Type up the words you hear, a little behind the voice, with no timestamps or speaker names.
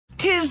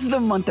'Tis the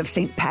month of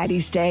St.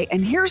 Paddy's Day,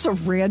 and here's a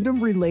random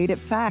related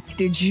fact.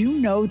 Did you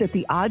know that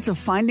the odds of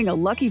finding a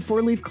lucky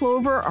four-leaf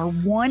clover are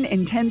 1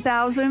 in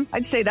 10,000?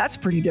 I'd say that's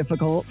pretty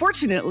difficult.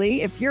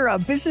 Fortunately, if you're a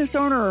business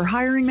owner or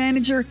hiring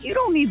manager, you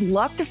don't need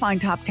luck to find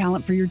top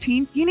talent for your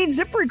team. You need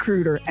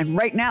ZipRecruiter, and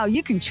right now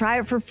you can try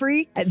it for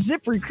free at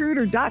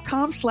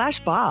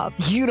ZipRecruiter.com/Bob.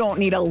 You don't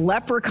need a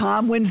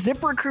leprechaun when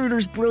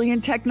ZipRecruiter's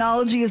brilliant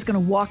technology is going to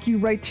walk you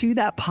right to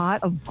that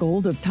pot of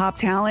gold of top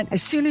talent.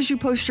 As soon as you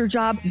post your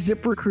job,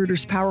 ZipRecruiter's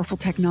powerful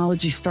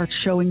technology starts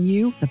showing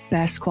you the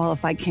best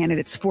qualified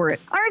candidates for it.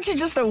 Aren't you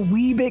just a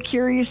wee bit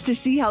curious to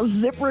see how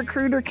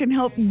ZipRecruiter can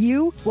help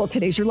you? Well,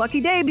 today's your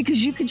lucky day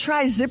because you can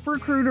try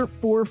ZipRecruiter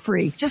for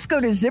free. Just go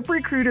to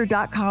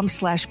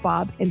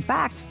ZipRecruiter.com/Bob. In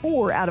fact,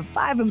 4 out of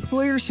 5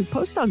 employers who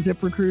post on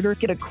ZipRecruiter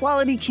get a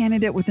quality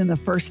candidate within the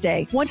first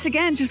day. Once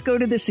again, just go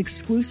to this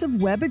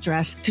exclusive web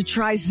address to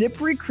try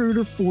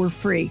ZipRecruiter for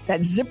free.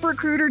 That's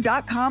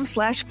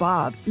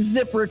ZipRecruiter.com/Bob.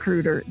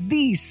 ZipRecruiter,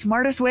 the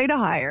smartest way to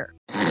hire.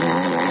 Ah!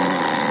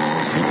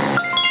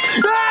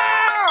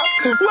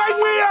 Wake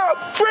me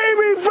up! Free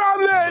me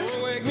from this!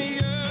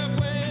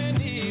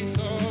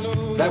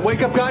 That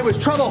wake-up guy was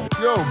trouble.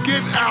 Yo,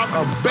 get out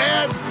of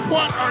bed.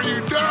 What are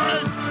you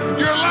doing?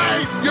 You're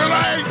late. You're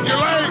late. You're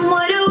late.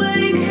 Wide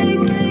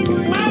awake.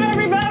 Come on,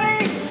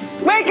 everybody!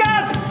 Wake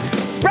up!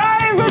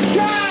 Rise and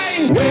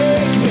shine!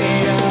 Wake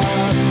me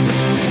up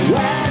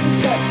when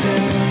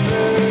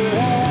September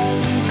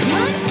ends.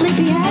 Come on,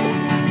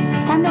 sleepyhead.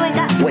 It's time to wake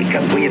up. Wake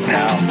up, will you,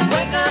 pal?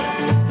 Wake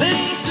up,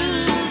 Big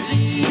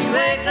Susie,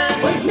 wake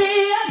up. Wake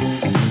me up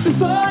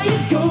before you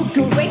go.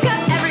 Wake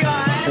up,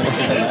 everyone.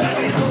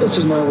 This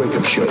is my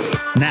wake-up show.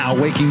 Now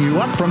waking you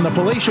up from the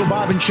palatial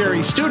Bob and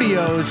Sherry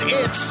studios,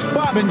 it's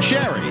Bob and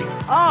Sherry.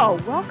 Oh,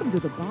 welcome to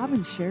the Bob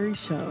and Sherry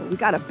Show. We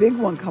got a big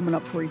one coming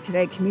up for you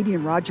today.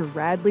 Comedian Roger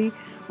Radley.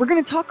 We're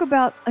going to talk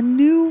about a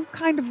new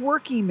kind of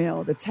work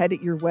email that's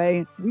headed your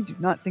way. We do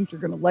not think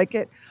you're going to like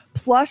it.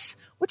 Plus,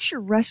 what's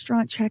your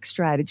restaurant check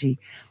strategy?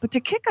 But to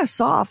kick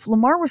us off,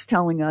 Lamar was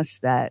telling us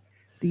that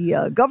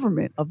the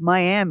government of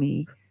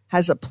Miami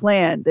has a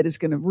plan that is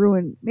going to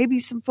ruin maybe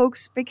some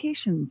folks'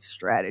 vacation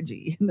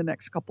strategy in the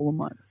next couple of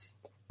months.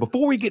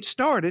 Before we get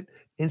started,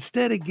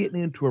 instead of getting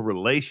into a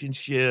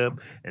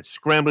relationship and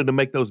scrambling to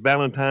make those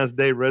Valentine's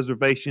Day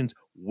reservations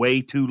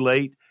way too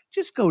late,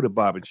 just go to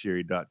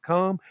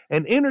bobandsherry.com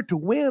and enter to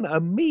win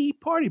a Me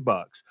Party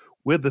Box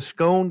with the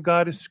Scone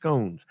Goddess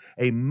Scones,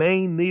 a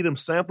Maine Needham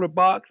sampler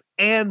box,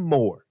 and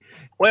more.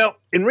 Well,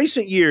 in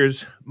recent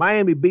years,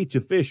 Miami Beach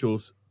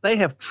officials, they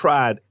have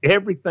tried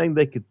everything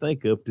they could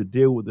think of to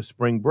deal with the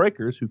spring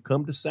breakers who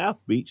come to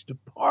South Beach to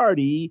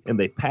party, and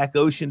they pack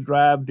Ocean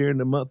Drive during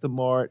the month of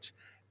March.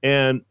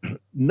 And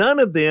none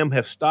of them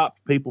have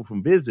stopped people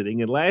from visiting.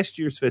 And last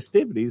year's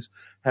festivities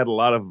had a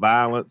lot of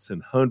violence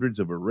and hundreds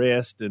of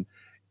arrests. And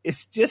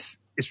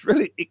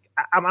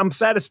I'm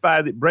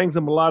satisfied it brings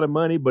them a lot of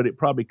money, but it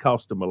probably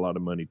cost them a lot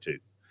of money too.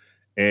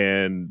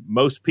 And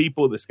most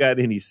people that's got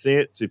any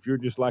sense, if you're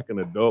just like an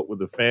adult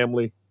with a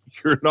family,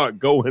 you're not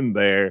going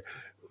there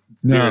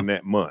during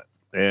that month.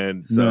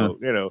 And so,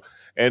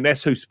 and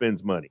that's who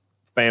spends money.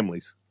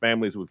 Families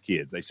with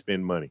kids, they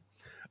spend money.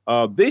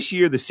 This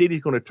year, the city's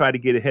going to try to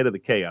get ahead of the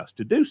chaos.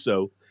 To do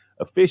so,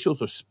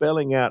 officials are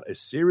spelling out a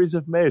series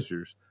of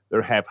measures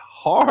that have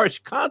harsh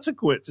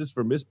consequences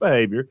for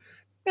misbehavior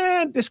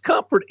and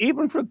discomfort,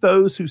 even for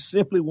those who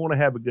simply want to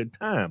have a good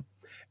time.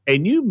 A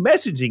new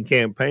messaging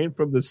campaign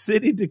from the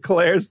city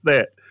declares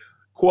that,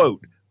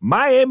 quote,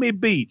 Miami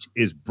Beach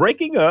is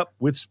breaking up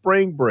with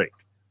spring break.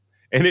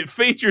 And it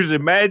features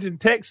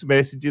imagined text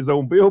messages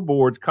on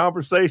billboards,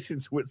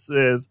 conversations which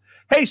says,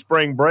 hey,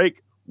 spring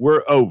break,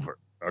 we're over.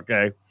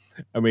 Okay.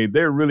 I mean,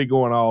 they're really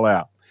going all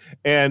out.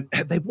 And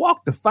they've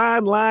walked a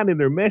fine line in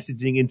their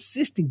messaging,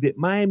 insisting that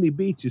Miami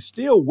Beach is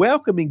still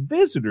welcoming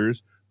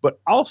visitors, but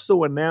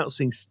also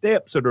announcing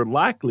steps that are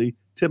likely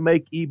to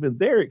make even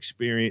their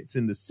experience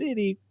in the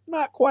city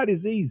not quite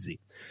as easy.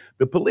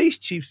 The police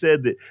chief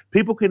said that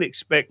people can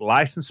expect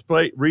license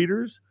plate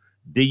readers,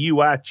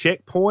 DUI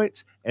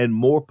checkpoints, and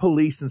more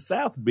police in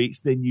South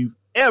Beach than you've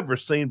ever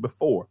seen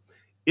before.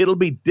 It'll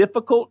be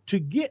difficult to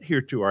get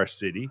here to our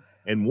city,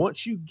 and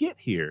once you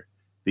get here,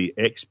 the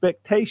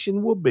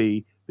expectation will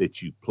be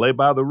that you play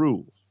by the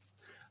rules.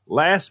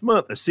 Last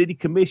month, a city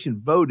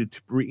commission voted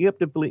to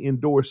preemptively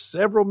endorse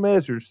several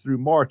measures through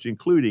March,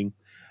 including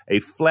a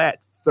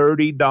flat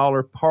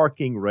 $30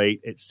 parking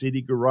rate at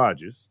city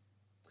garages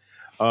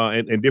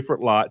and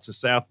different lots of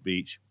South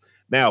Beach.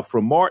 Now,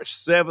 from March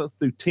 7th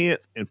through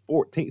 10th and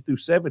 14th through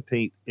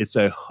 17th, it's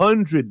a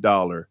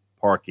 $100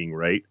 parking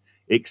rate,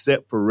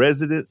 except for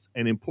residents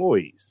and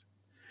employees.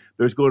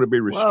 There's going to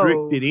be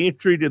restricted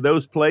entry to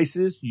those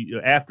places.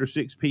 After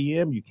 6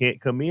 p.m., you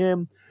can't come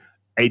in.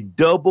 A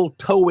double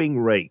towing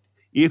rate.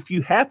 If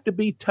you have to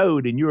be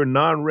towed and you're a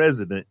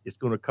non-resident, it's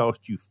going to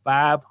cost you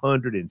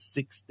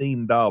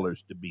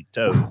 $516 to be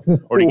towed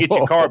or to get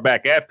your car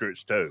back after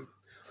it's towed.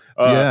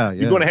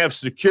 You're going to have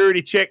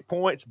security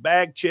checkpoints,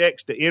 bag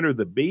checks to enter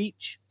the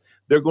beach.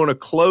 They're going to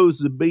close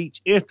the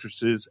beach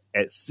entrances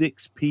at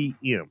 6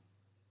 p.m.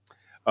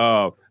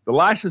 The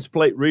license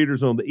plate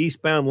readers on the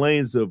eastbound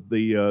lanes of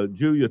the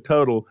Julia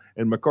Tuttle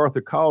and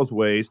MacArthur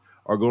causeways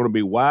are going to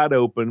be wide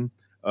open,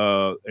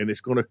 and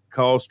it's going to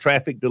cause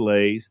traffic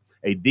delays.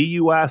 A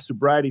DUI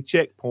sobriety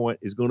checkpoint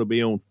is going to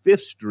be on 5th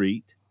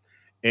Street,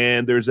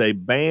 and there's a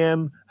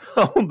ban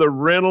on the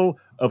rental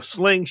of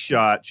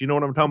slingshots. You know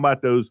what I'm talking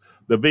about?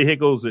 The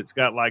vehicles that's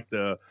got like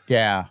the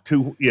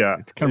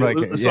It's kind of like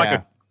it's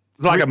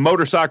like a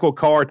motorcycle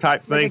car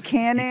type thing. Like a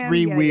Can-Am?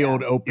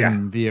 Three-wheeled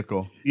open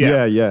vehicle.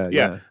 Yeah.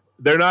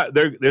 They're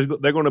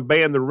going to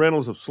ban the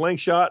rentals of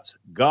slingshots,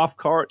 golf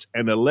carts,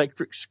 and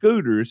electric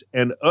scooters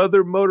and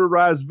other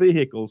motorized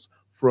vehicles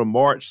from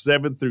March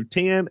 7th through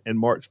 10 and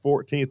March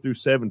 14th through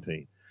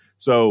 17.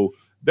 So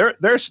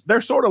they're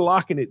sort of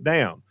locking it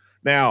down.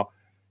 Now,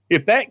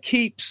 if that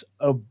keeps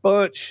a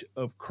bunch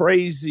of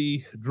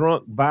crazy,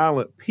 drunk,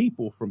 violent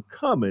people from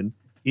coming,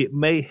 it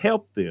may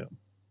help them.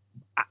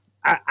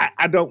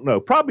 I don't know.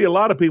 Probably a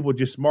lot of people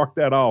just mark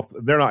that off.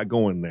 They're not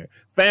going there.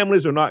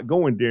 Families are not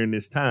going during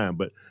this time.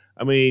 But,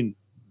 I mean,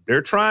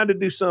 they're trying to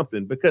do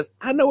something because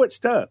I know it's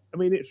tough. I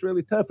mean, it's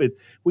really tough. And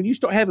when you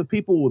start having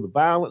people with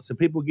violence and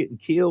people getting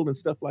killed and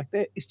stuff like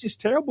that, it's just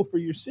terrible for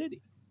your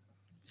city.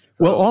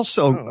 So, well,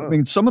 also, I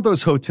mean, some of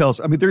those hotels,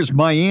 I mean, there's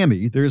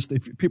Miami.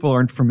 If people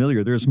aren't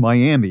familiar, there's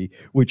Miami,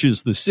 which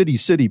is the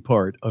city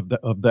part of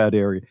that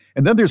area.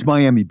 And then there's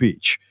Miami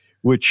Beach,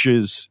 which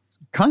is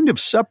kind of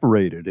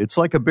separated. It's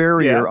like a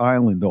barrier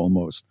island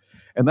almost.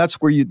 And that's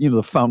where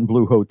the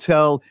Fontainebleau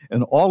Hotel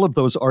and all of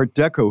those Art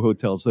Deco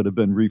hotels that have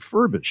been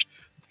refurbished.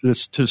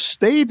 Just to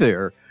stay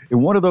there in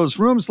one of those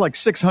rooms, like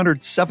 $600,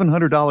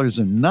 $700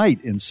 a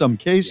night in some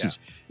cases.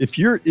 Yeah.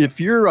 If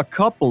you're a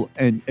couple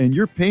and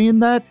you're paying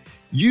that,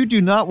 you do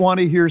not want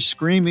to hear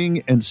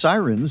screaming and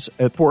sirens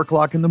at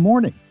 4:00 in the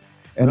morning.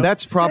 And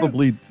that's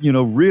probably,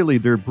 really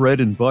their bread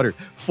and butter.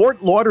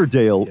 Fort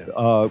Lauderdale,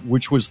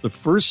 which was the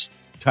first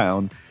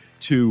town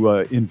to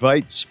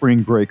invite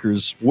spring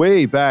breakers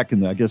way back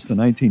in, I guess, the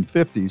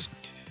 1950s,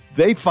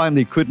 they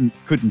finally couldn't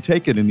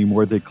take it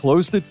anymore. They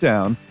closed it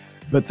down.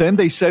 But then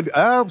they said,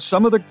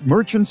 some of the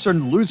merchants are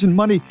losing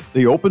money.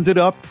 They opened it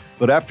up,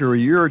 but after a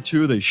year or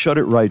two, they shut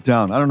it right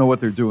down. I don't know what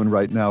they're doing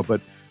right now,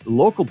 but the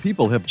local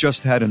people have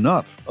just had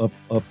enough of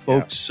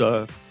folks,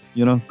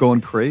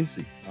 going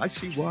crazy. I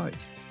see why.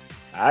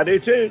 I do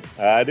too.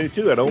 I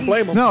don't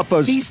blame them. No, if I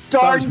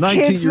was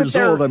 19 years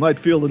old, I might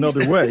feel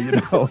another way,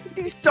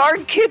 These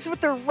darn kids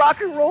with their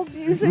rock and roll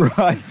music.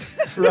 Right.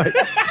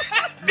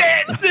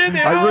 Dancing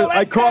and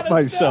I caught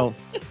myself.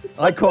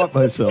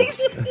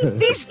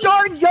 These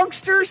darn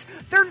youngsters,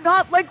 they're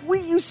not like we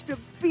used to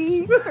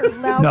be. They're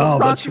loud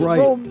rock and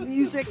roll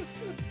music.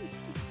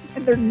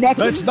 And they're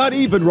necking. That's not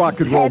even rock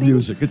and roll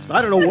music.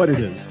 I don't know what it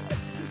is.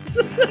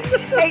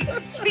 Hey,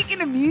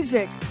 speaking of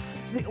music,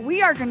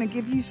 we are going to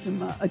give you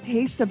a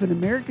taste of an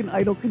American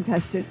Idol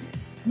contestant.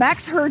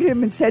 Max heard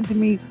him and said to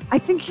me, I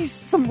think he's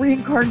some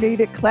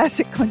reincarnated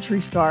classic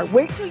country star.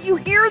 Wait till you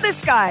hear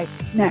this guy.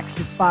 Next,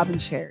 it's Bob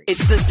and Sherry.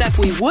 It's the stuff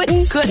we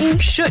wouldn't, couldn't,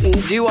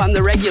 shouldn't do on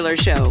the regular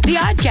show. The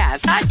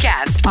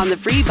Oddcast on the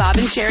free Bob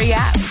and Sherry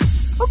app.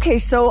 Okay,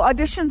 so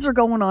auditions are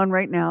going on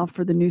right now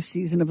for the new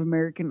season of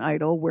American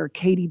Idol, where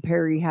Katy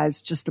Perry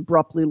has just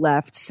abruptly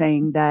left,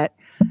 saying that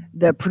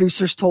the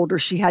producers told her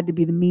she had to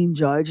be the mean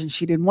judge and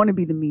she didn't want to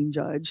be the mean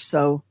judge.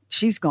 So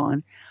she's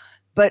gone.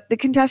 But the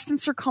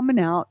contestants are coming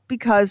out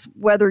because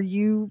whether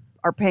you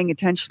are paying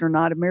attention or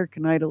not,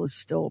 American Idol is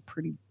still a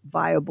pretty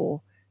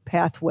viable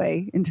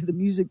pathway into the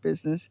music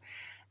business.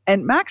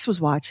 And Max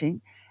was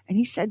watching and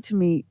he said to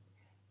me,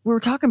 we were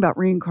talking about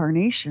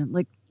reincarnation,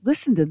 like,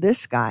 listen to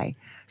this guy.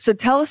 So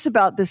tell us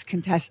about this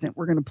contestant.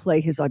 We're going to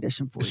play his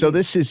audition for you. So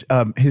this is,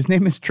 his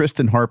name is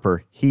Tristan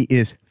Harper. He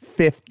is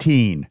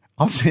 15.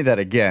 I'll say that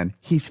again.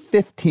 He's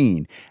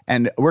 15.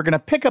 And we're going to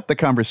pick up the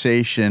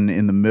conversation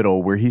in the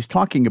middle where he's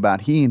talking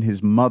about he and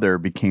his mother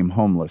became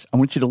homeless. I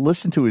want you to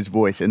listen to his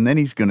voice, and then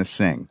he's going to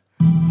sing.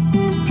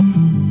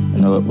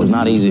 It was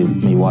not easy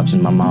me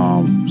watching my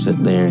mom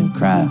sit there and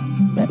cry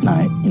at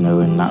night,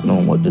 and not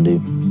knowing what to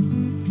do.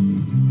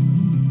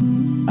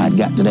 I'd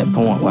got to that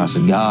point where I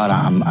said, God,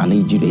 I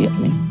need you to help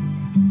me.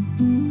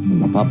 And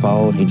my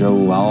papa, he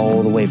drove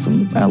all the way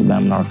from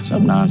Alabama and Arkansas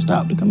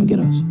nonstop to come and get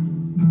us.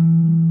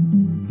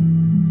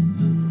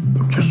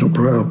 I'm just so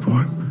proud,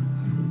 boy.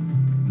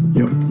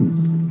 Yep,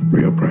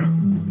 real proud.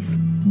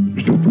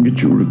 Just don't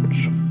forget your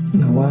roots. You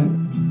know why?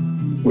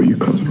 Where you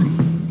come from.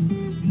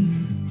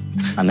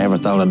 I never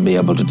thought I'd be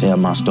able to tell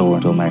my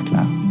story to American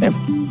Idol, ever.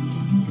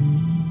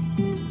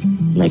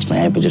 Makes me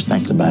happy just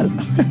thinking about it.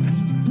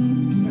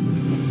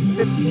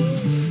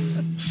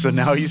 So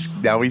now he's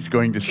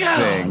going to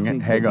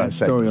sing. Hang on a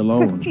second. Story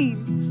alone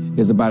 15.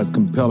 is about as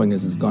compelling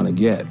as it's going to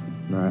get.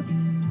 Right.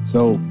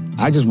 So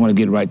I just want to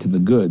get right to the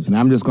goods, and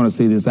I'm just going to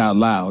say this out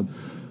loud.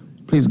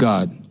 Please,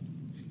 God,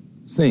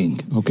 sing,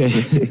 okay?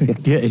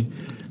 Okay.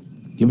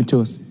 Give it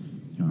to us.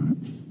 All right.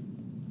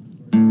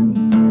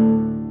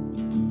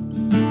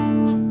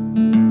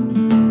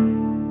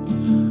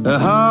 A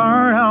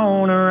heart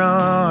on a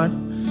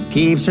run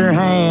keeps her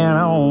hand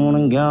on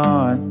a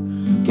gun.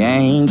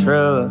 Can't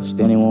trust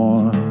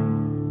anyone.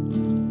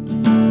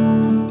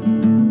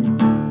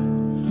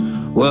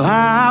 Well,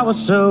 I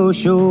was so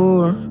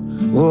sure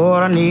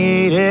what I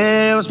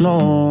needed was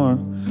more.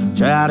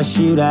 Try to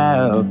shoot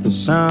out the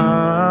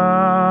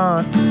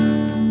sun.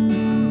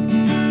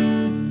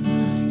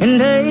 In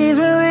days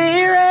when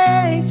we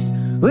raced,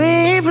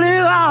 we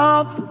flew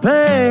off the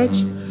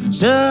page.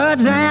 Such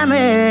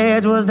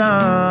damage was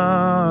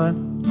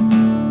done.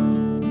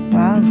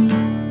 Wow.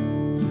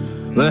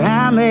 But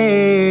I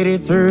made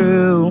it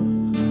through,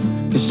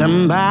 'cause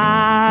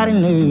somebody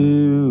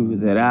knew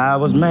that I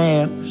was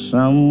meant for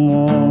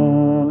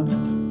someone.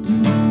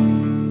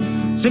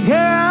 So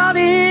girl,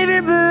 leave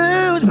your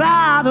boots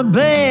by the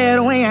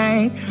bed. We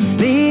ain't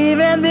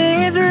leaving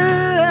this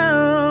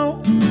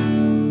room.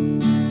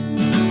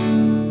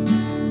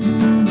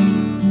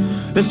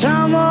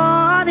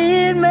 Someone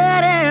need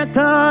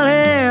medical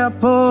help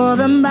for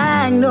the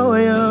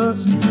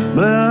magnolias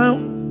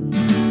bloom.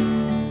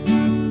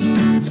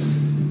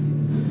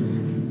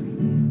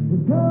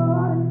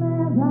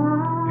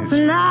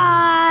 And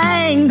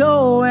I ain't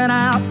going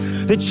out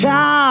to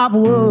chop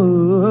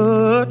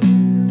wood.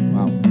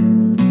 Wow.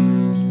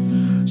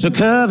 So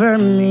cover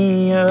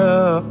me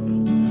up.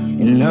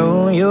 You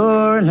know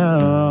you're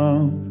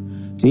enough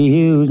to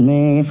use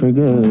me for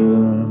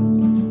good.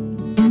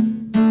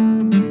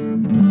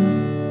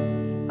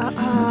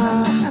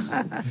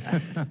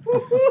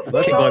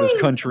 That's about as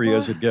country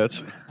as it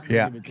gets.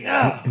 Yeah.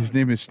 His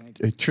name is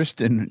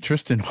Tristan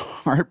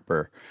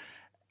Harper.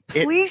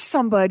 Please,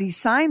 somebody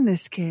sign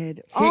this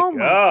kid. Oh, my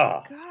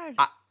God.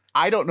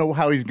 I don't know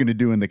how he's going to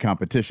do in the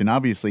competition.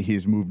 Obviously,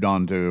 he's moved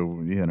on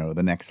to,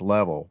 the next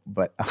level.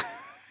 But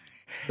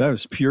that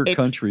was pure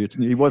country.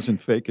 He wasn't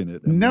faking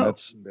it. No.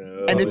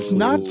 And it's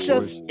not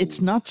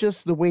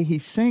just the way he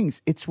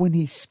sings. It's when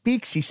he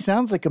speaks. He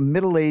sounds like a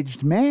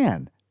middle-aged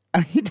man.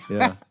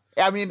 Yeah.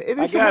 I mean, it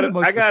is I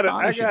I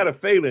got a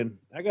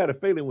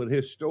feeling with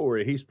his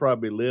story, he's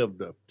probably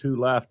lived 2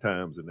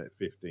 lifetimes in that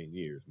 15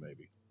 years,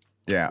 maybe.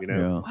 Yeah.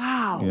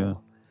 Wow.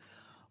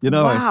 Yeah.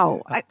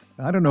 Wow.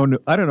 I don't know.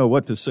 I don't know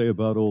what to say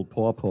about old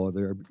Pawpaw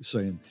there,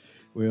 saying,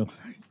 well,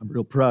 I'm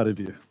real proud of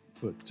you,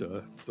 but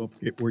don't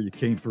forget where you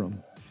came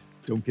from.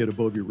 Don't get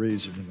above your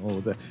raisin and all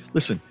of that.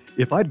 Listen,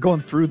 if I'd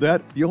gone through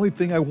that, the only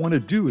thing I want to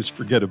do is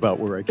forget about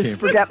where I came from. Just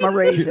forget my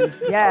raisin.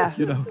 Yeah.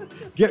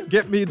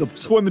 Get me the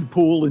swimming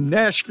pool in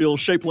Nashville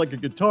shaped like a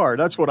guitar.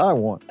 That's what I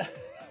want.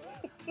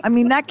 I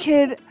mean, that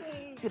kid,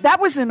 that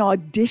was an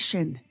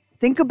audition.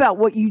 Think about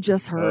what you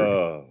just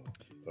heard.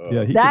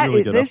 Yeah, he could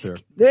really get up there.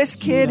 This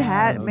kid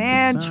had,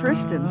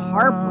 Tristan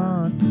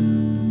Harper.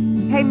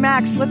 Hey,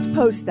 Max, let's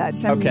post that.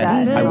 Send me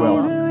that. I will.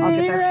 I'll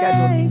get that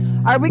scheduled.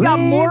 All right, we got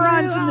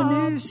morons in the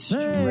news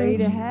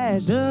straight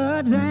ahead.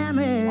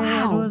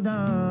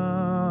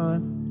 Wow.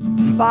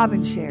 It's Bob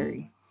and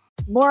Sherry.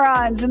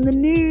 Morons in the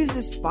News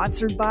is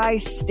sponsored by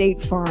State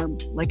Farm.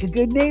 Like a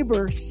good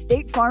neighbor,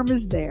 State Farm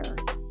is there.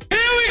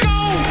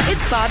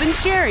 It's Bob and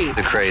Sherry.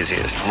 The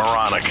craziest,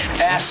 moronic,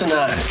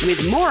 asinine.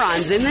 With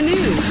morons in the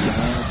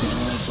news.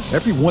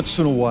 Every once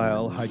in a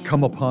while, I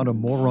come upon a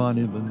moron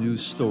in the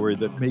news story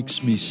that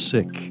makes me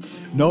sick.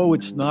 No,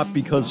 it's not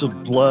because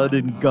of blood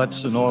and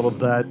guts and all of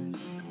that.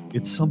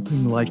 It's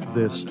something like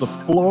this. The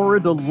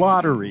Florida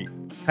lottery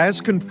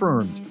has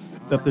confirmed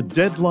that the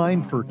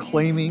deadline for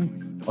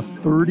claiming a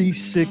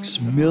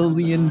 $36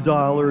 million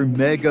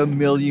Mega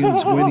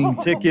Millions winning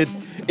ticket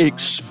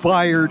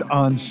expired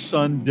on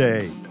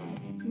Sunday.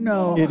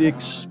 No. It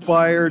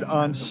expired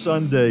on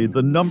Sunday.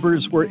 The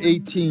numbers were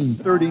 18,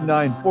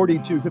 39,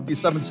 42,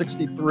 57,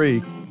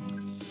 63.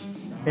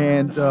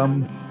 And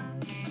the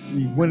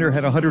winner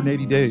had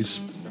 180 days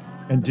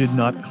and did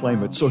not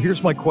claim it. So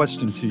here's my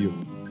question to you.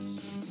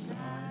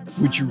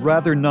 Would you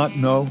rather not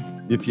know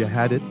if you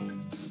had it?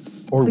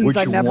 Or Please, would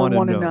I you never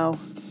want to know?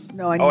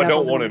 No, I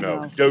don't want to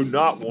know. Do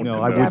not want to know.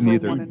 No, I wouldn't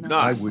either.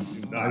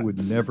 I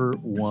would never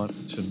want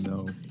to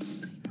know.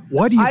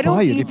 Why do you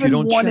buy it if you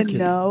don't check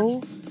it?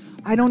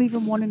 I don't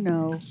even want to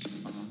know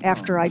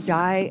after I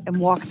die and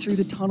walk through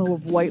the tunnel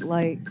of white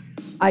light.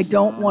 I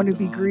don't want to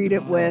be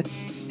greeted with,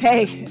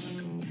 hey,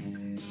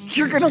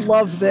 you're going to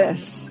love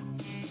this.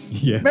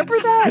 Yeah. Remember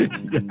that?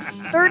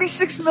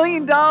 $36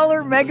 million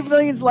Mega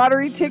Millions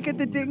lottery ticket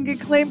that didn't get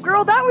claimed?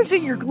 Girl, that was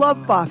in your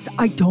glove box.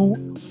 I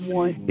don't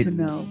want to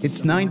know.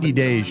 It's 90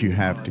 days you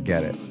have to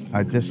get it.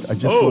 I just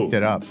looked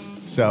it up.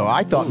 So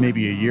I thought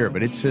maybe a year,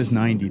 but it says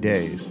 90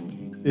 days.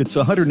 It's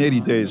 180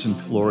 days in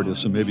Florida,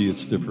 so maybe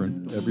it's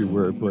different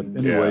everywhere. But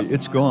anyway,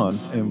 It's gone,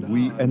 and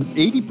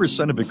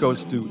 80% of it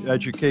goes to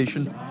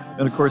education,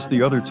 and of course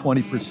the other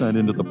 20%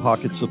 into the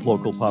pockets of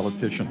local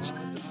politicians.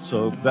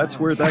 So that's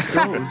where that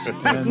goes.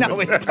 And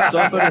No, it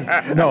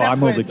doesn't. No,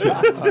 I'm only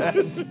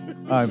kidding.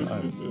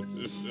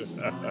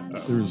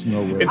 There's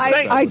no way.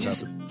 I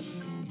just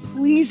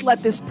please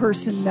let this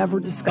person never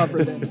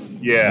discover this.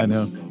 Yeah, I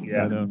know.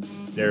 Yeah, I know.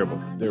 Terrible.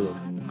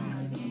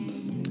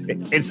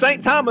 In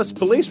St. Thomas,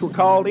 police were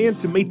called in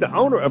to meet the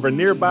owner of a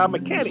nearby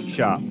mechanic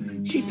shop.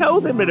 She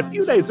told them that a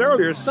few days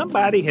earlier,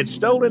 somebody had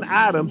stolen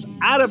items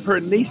out of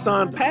her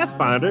Nissan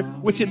Pathfinder,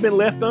 which had been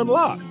left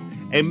unlocked.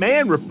 A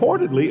man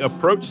reportedly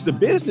approached the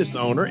business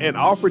owner and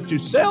offered to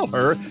sell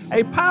her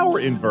a power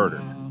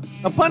inverter.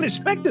 Upon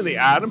inspecting the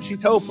item, she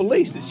told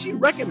police that she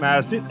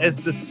recognized it as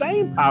the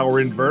same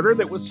power inverter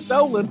that was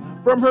stolen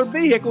from her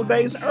vehicle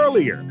days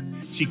earlier.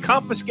 She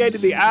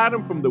confiscated the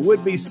item from the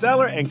would-be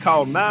seller and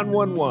called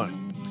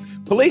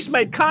 911. Police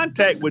made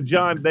contact with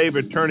John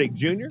David Turnick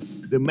Jr.,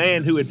 the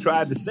man who had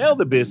tried to sell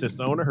the business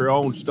owner her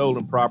own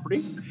stolen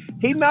property.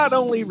 He not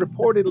only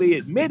reportedly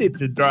admitted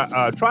to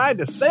trying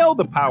to sell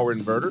the power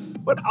inverter,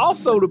 but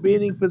also to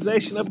being in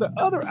possession of the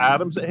other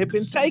items that had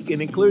been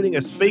taken, including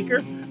a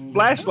speaker,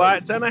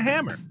 flashlights, and a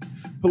hammer.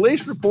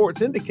 Police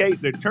reports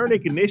indicate that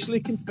Turnick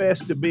initially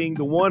confessed to being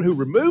the one who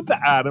removed the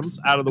items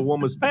out of the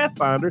woman's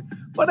Pathfinder,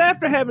 but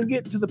after having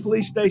get to the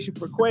police station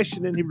for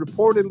questioning, he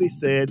reportedly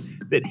said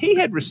that he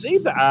had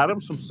received the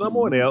items from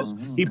someone else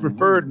he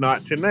preferred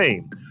not to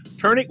name.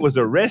 Turnick was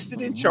arrested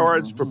and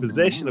charged for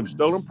possession of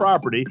stolen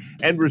property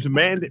and was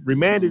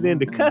remanded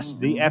into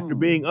custody after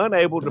being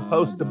unable to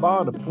post a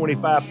bond of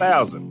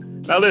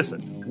 $25,000. Now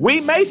listen,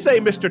 we may say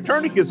Mr.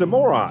 Turnick is a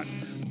moron,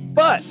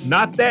 but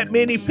not that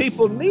many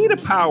people need a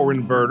power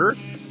inverter,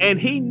 and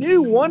he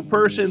knew one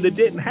person that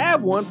didn't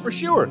have one for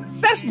sure.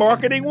 That's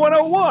marketing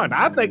 101.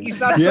 I think he's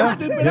not so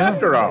stupid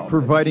after all.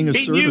 Providing a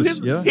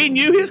service. He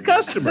knew his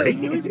customer. He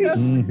knew his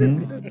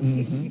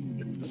customer.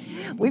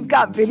 We've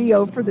got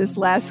video for this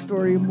last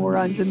story of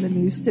morons in the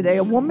news today.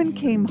 A woman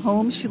came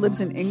home. She lives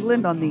in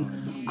England on the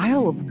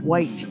Isle of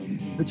Wight,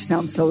 which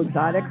sounds so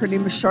exotic. Her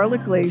name is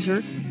Charlotte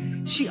Glazier.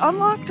 She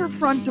unlocked her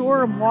front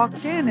door and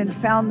walked in and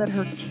found that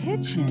her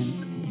kitchen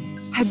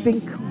had been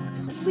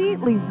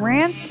completely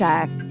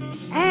ransacked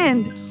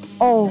and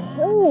a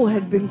hole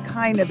had been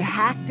kind of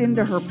hacked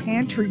into her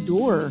pantry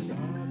door.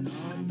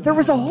 There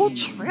was a whole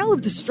trail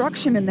of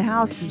destruction in the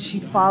house, and she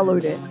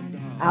followed it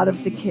out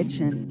of the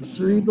kitchen,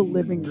 through the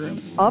living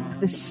room, up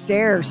the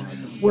stairs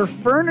where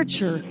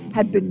furniture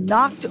had been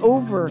knocked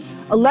over,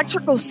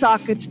 electrical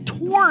sockets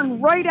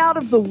torn right out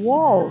of the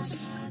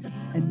walls.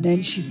 And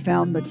then she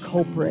found the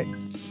culprit.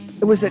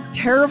 It was a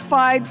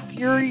terrified,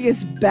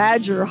 furious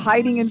badger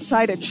hiding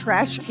inside a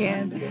trash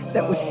can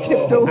that was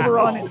tipped over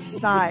on its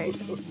side,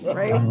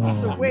 right?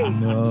 So wait.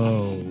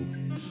 No.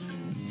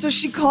 So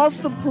she calls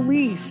the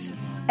police,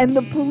 and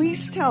the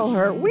police tell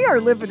her, we are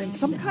living in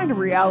some kind of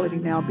reality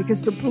now,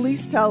 because the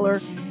police tell her,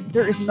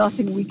 there is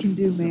nothing we can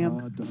do,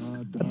 ma'am,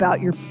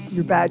 about your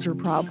badger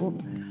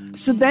problem.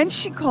 So then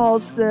she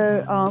calls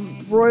the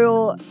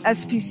Royal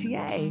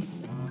SPCA.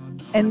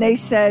 And they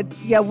said,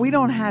 yeah, we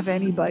don't have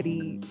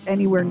anybody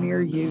anywhere near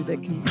you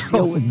that can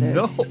deal with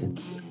this. No.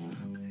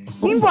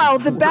 Meanwhile,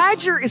 the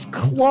badger is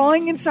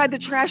clawing inside the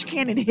trash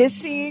can and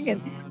hissing,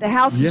 and the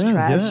house is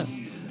trashed. Yeah.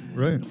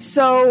 Right.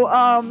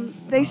 So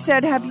they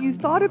said, have you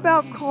thought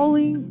about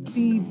calling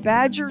the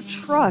Badger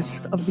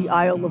Trust of the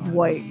Isle of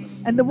Wight?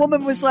 And the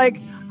woman was like,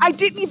 I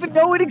didn't even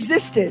know it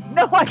existed.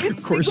 No, I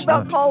didn't think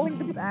about calling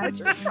the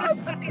Badger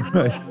Trust of the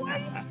Isle of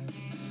Wight.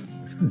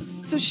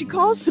 So she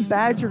calls the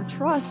Badger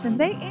Trust, and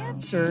they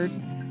answered,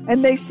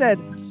 and they said,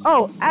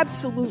 oh,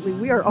 absolutely,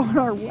 we are on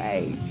our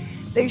way.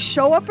 They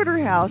show up at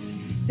her house,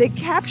 they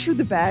capture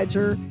the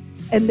badger,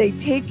 and they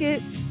take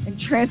it and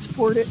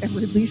transport it and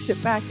release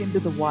it back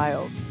into the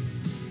wild.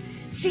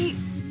 See,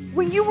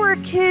 when you were a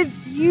kid,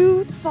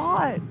 you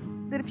thought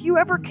that if you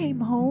ever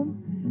came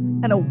home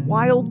and a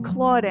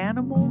wild-clawed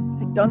animal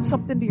had done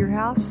something to your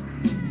house,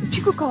 that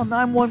you could call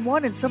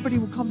 911 and somebody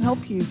would come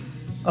help you.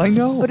 I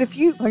know. But if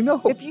you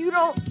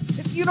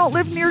don't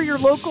live near your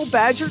local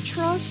Badger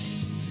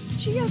Trust,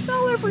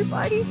 GFL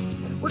everybody.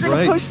 We're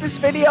going to post this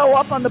video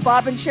up on the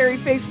Bob and Sherry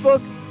Facebook.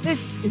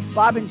 This is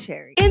Bob and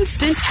Sherry.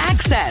 Instant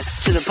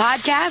access to the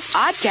podcast,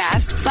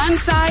 oddcast, fun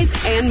size,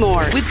 and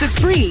more with the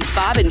free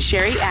Bob and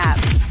Sherry app.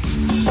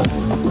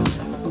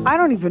 I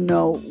don't even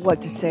know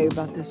what to say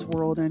about this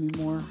world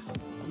anymore,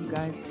 you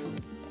guys.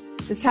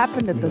 This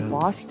happened at the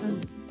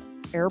Boston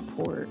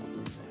airport.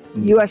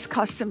 U.S.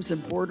 Customs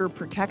and Border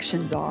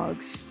Protection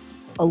dogs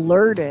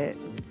alerted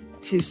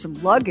to some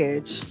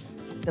luggage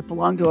that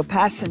belonged to a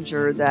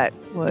passenger that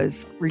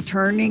was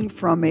returning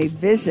from a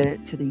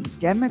visit to the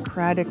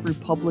Democratic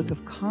Republic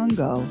of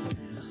Congo.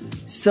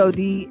 So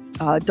the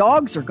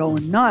dogs are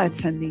going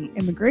nuts, and the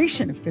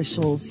immigration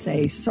officials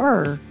say,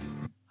 sir,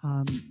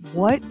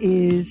 what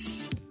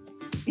is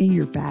in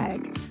your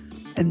bag?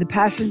 And the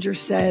passenger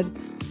said,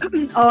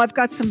 oh, I've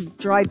got some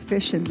dried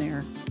fish in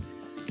there.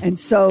 And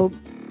so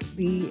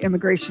the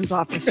immigrations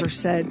officer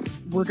said,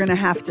 we're going to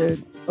have to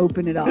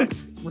open it up.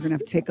 We're going to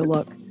have to take a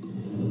look.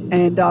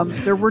 And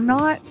there were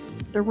not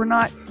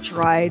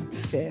dried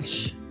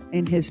fish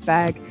in his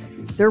bag.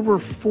 There were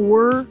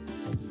 4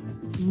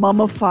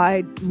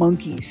 mummified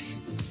monkeys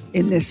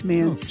in this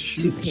man's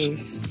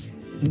suitcase.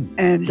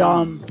 And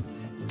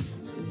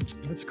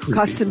that's creepy.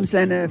 Customs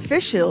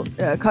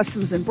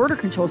and Border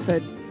Control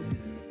said,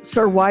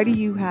 sir, why do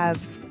you have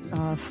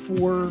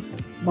 4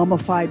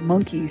 mummified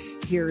monkeys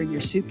here in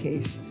your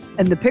suitcase?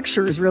 And the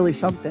picture is really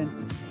something.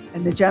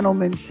 And the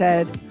gentleman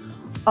said,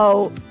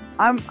 oh,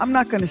 I'm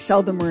not going to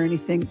sell them or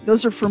anything.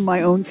 Those are for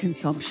my own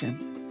consumption.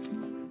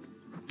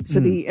 So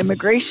the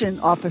immigration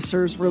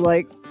officers were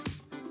like,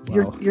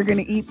 you're going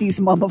to eat these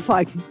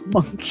mummified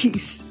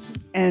monkeys.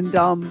 And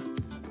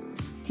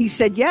He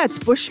said, yeah, it's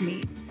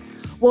bushmeat.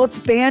 Well, it's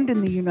banned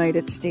in the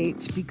United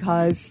States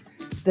because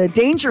the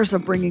dangers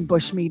of bringing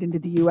bushmeat into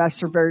the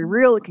U.S. are very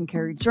real. It can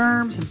carry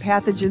germs and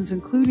pathogens,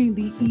 including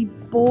the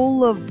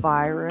Ebola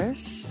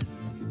virus.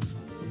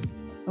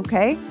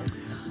 Okay.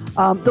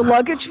 The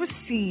luggage was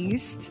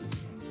seized,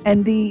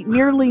 and the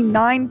nearly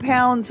 9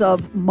 pounds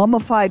of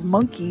mummified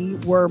monkey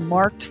were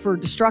marked for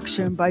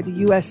destruction by the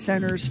U.S.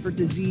 Centers for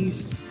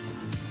Disease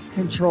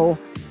Control.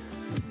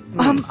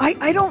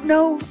 I don't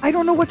know. I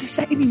don't know what to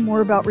say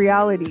anymore about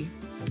reality.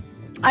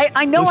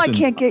 I know Listen, I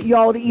can't get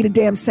y'all to eat a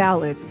damn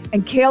salad,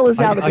 and kale is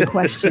out of the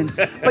question.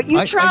 But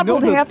you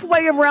traveled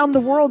halfway around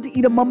the world to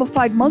eat a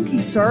mummified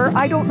monkey, sir.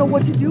 I don't know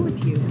what to do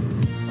with you.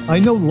 I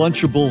know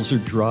Lunchables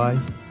are dry,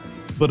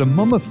 but a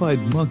mummified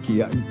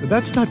monkey,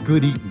 that's not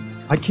good eating.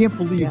 I can't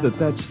believe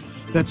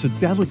that's a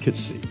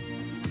delicacy.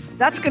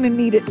 That's going to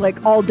need it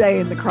like all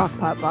day in the crock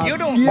pot, Bob. You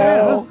don't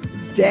all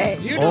day.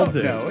 You don't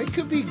know. It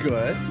could be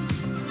good.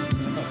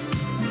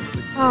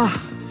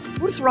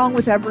 What is wrong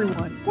with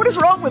everyone? What is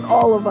wrong with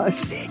all of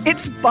us?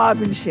 It's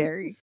Bob and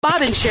Sherry.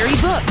 Bob and Sherry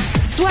books,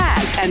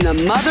 swag, and the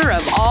mother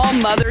of all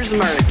mothers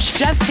merch.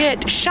 Just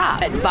hit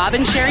shop at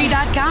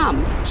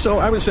bobandSherry.com. So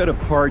I was at a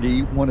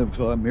party. One of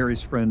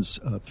Mary's friends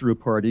threw a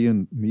party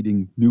and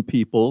meeting new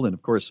people. And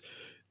of course,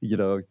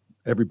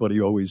 everybody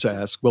always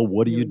asks, well,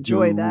 what do you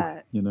do? Enjoy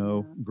that.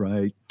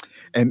 Right.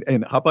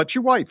 And how about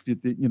your wife?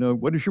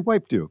 What does your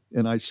wife do?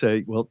 And I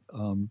say, well,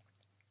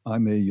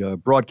 I'm a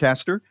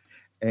broadcaster.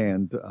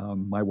 And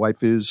my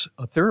wife is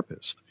a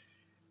therapist.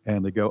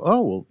 And they go,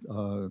 oh,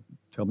 well,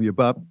 tell me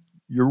about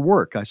your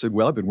work. I said,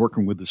 well, I've been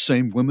working with the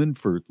same women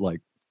for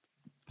like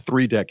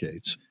 3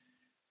 decades.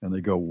 And they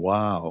go,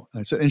 wow.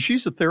 I said, and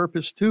she's a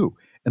therapist too.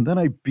 And then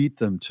I beat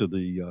them to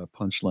the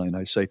punchline.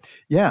 I say,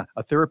 yeah,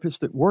 a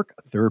therapist at work,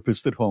 a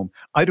therapist at home.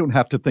 I don't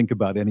have to think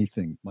about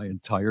anything my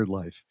entire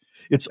life.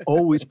 It's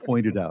always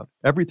pointed out.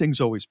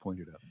 Everything's always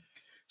pointed out.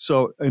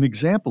 So an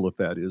example of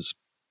that is,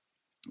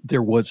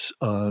 there was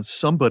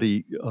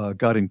somebody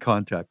got in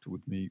contact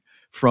with me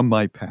from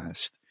my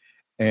past,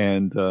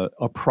 and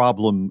a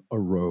problem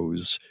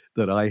arose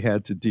that I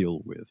had to deal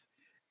with.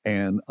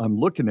 And I'm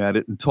looking at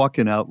it and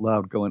talking out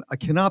loud going, I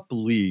cannot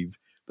believe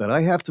that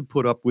I have to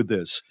put up with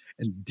this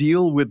and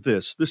deal with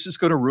this. This is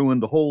going to ruin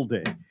the whole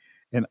day.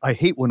 And I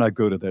hate when I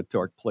go to that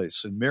dark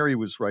place. And Mary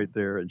was right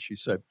there, and she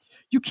said,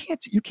 you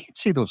can't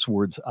say those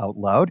words out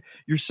loud.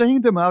 You're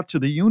saying them out to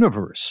the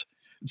universe.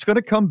 It's going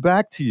to come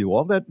back to you,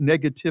 all that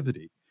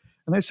negativity.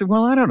 And I said,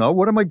 well, I don't know.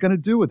 What am I going to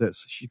do with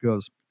this? She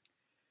goes,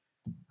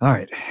 all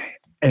right.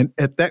 And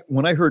at that,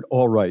 when I heard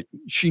all right,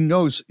 she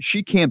knows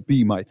she can't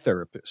be my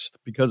therapist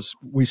because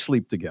we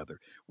sleep together.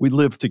 We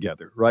live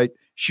together, right?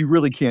 She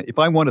really can't. If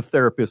I want a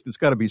therapist, it's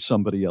got to be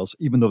somebody else,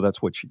 even though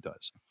that's what she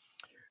does.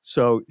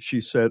 So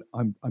she said,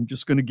 I'm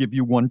just going to give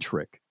you one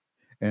trick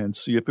and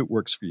see if it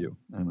works for you.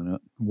 I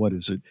went, what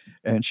is it?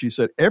 And she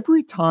said,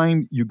 every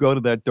time you go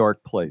to that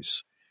dark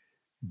place,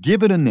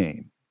 give it a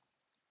name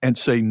and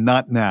say,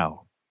 not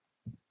now.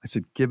 I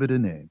said, give it a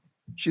name.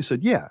 She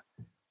said, yeah.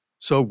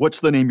 So what's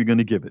the name you're going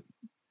to give it?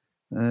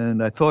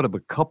 And I thought of a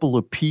couple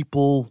of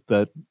people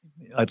that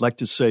I'd like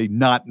to say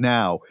not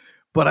now,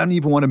 but I don't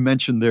even want to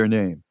mention their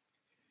name.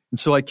 And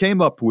so I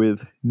came up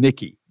with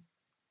Nicky.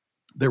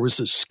 There was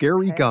a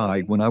scary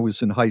guy when I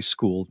was in high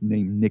school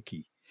named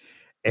Nicky.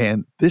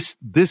 And this,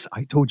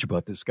 I told you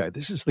about this guy.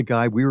 This is the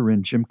guy we were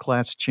in gym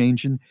class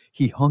changing.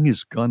 He hung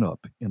his gun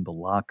up in the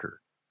locker.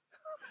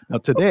 Now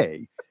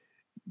today,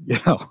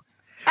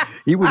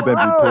 he would have been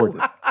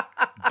reported.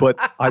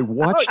 But I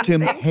watched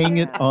him hang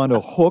it on a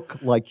hook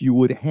like you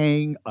would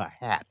hang a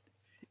hat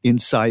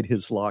inside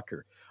his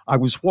locker. I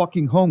was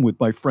walking home with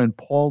my friend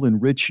Paul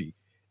and Richie.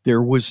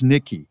 There was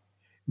Nicky.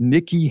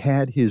 Nicky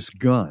had his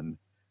gun.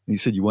 And he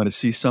said, you want to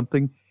see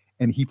something?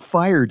 And he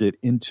fired it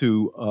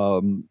into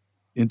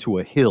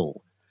a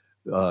hill,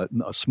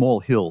 a small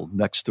hill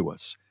next to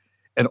us.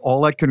 And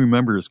all I can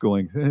remember is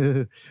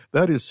going,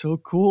 that is so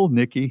cool,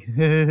 Nicky,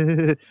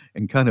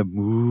 and kind of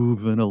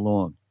moving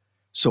along.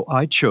 So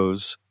I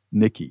chose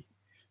Nicky.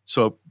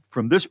 So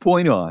from this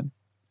point on,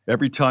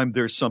 every time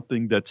there's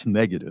something that's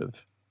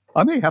negative,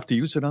 I may have to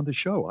use it on the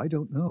show. I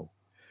don't know.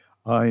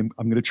 I'm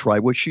going to try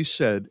what she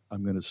said.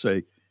 I'm going to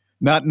say,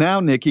 not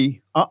now,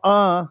 Nicky.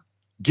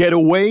 Get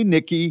away,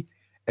 Nicky.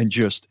 And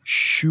just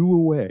shoo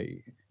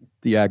away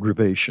the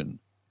aggravation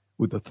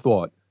with the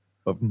thought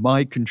of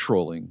my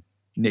controlling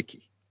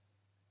Nicky.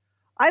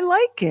 I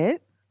like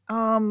it.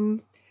 I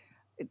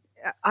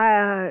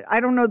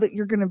don't know that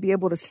you're going to be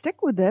able to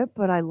stick with it,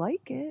 but I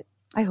like it.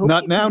 I hope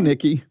not now,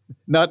 Nicky.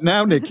 Not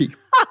now, Nicky.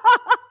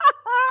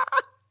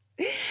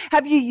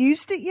 Have you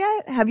used it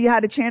yet? Have you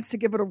had a chance to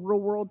give it a real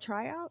world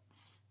tryout?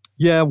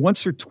 Yeah,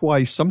 once or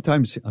twice.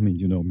 Sometimes, I mean,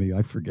 you know me,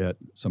 I forget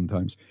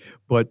sometimes.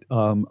 But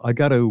I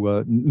got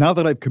to, now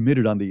that I've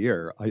committed on the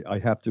air, I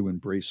have to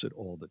embrace it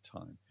all the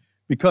time.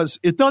 Because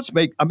it does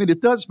make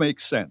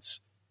sense.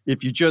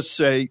 If you just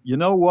say, you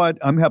know what,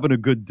 I'm having a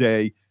good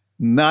day.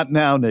 Not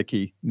now,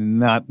 Nicky,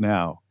 not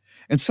now.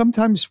 And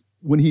sometimes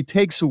when he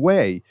takes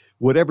away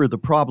whatever the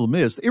problem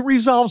is, it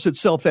resolves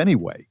itself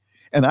anyway.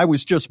 And I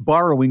was just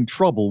borrowing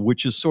trouble,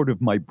 which is sort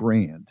of my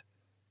brand.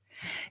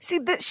 See,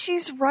 that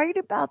she's right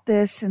about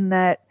this, in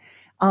that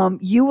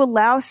you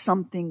allow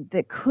something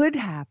that could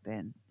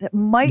happen, that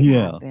might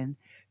happen,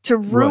 to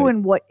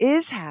ruin what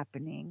is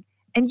happening.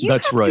 And you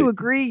have to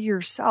agree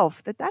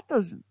yourself that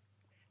doesn't,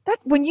 that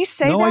when you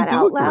say that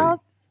out loud,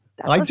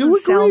 that doesn't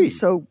sound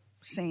so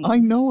sane. I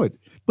know it,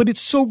 but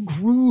it's so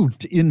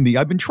grooved in me.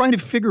 I've been trying to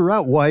figure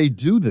out why I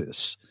do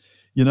this.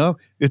 You know,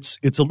 it's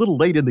a little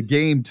late in the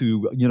game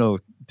to, you know,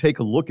 take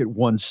a look at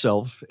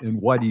oneself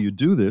and why do you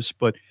do this?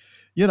 But,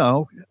 you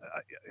know,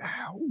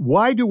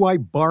 why do I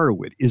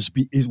borrow it?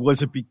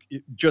 Was it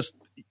just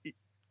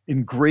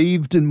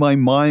engraved in my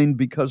mind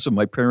because of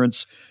my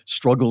parents'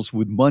 struggles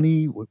with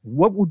money?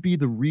 What would be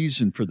the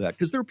reason for that?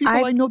 Because there are people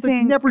I know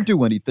that never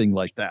do anything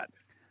like that.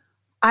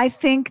 I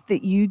think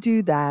that you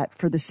do that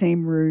for the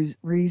same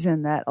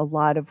reason that a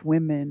lot of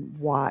women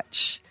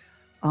watch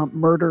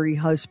murdery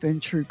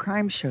husband true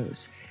crime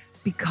shows,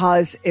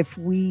 because if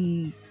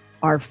we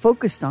are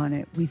focused on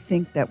it, we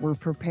think that we're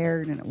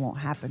prepared and it won't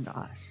happen to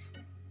us.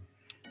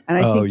 And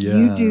I think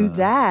you do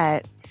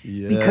that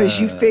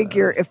because you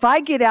figure, if I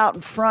get out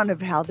in front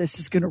of how this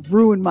is going to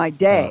ruin my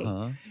day,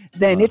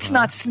 then it's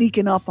not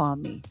sneaking up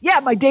on me. Yeah,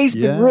 my day's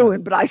been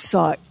ruined, but I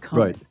saw it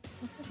coming. Right.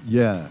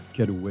 Yeah,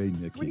 get away,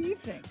 Nikki. What do you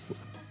think?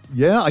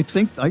 Yeah, I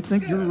think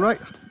you're right.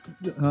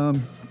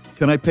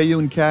 Can I pay you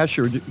in cash,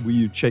 or will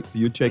you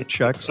take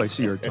checks? I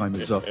see our time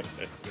is up.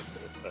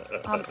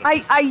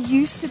 I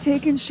used to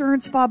take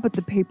insurance, Bob, but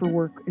the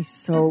paperwork is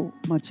so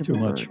much of Too a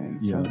much. burden.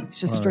 So it's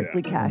just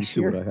strictly cash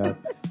here.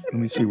 Let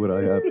me see what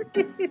I have.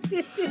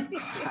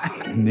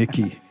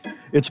 Nikki.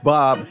 It's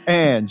Bob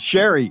and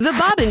Sherry. The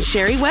Bob and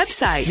Sherry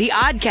website, the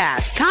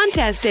Oddcast,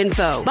 contest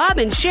info,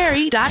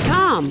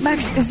 bobandsherry.com.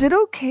 Max, is it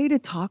okay to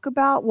talk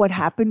about what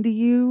happened to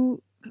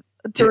you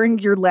during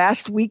your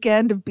last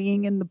weekend of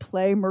being in the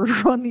play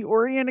Murder on the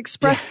Orient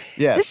Express?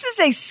 Yeah. This is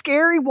a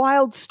scary,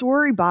 wild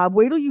story, Bob.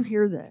 Wait till you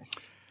hear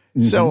this.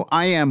 So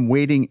I am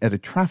waiting at a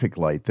traffic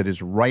light that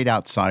is right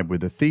outside where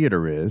the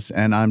theater is,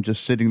 and I'm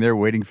just sitting there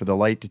waiting for the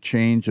light to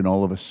change, and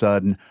all of a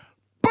sudden,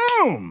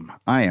 boom,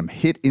 I am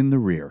hit in the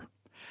rear.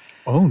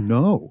 Oh,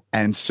 no.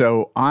 And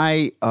so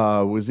I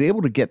was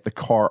able to get the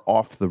car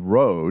off the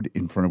road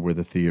in front of where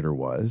the theater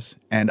was,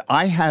 and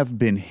I have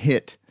been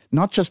hit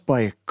not just by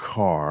a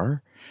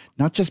car,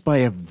 not just by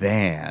a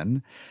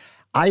van.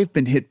 I've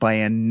been hit by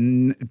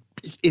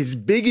as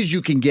big as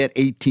you can get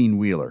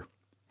 18-wheeler.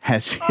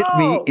 Has hit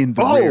me in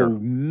the rear. Oh,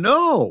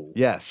 no.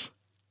 Yes.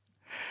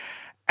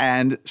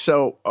 And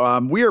so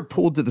we are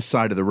pulled to the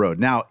side of the road.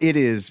 Now, it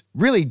is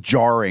really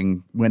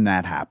jarring when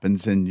that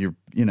happens. And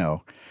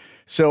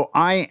so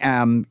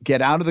I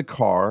get out of the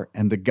car,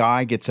 and the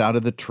guy gets out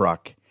of the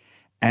truck,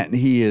 and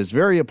he is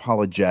very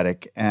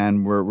apologetic.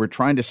 And we're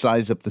trying to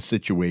size up the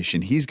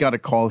situation. He's got to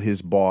call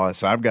his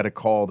boss. I've got to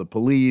call the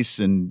police.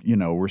 And,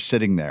 we're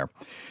sitting there.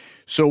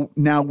 So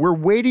now we're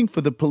waiting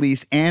for the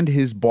police and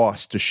his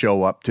boss to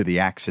show up to the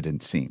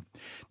accident scene.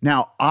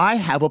 Now, I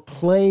have a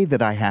play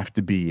that I have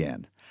to be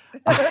in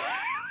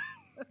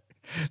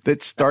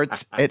that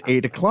starts at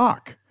 8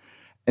 o'clock.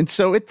 And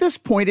so at this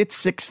point, it's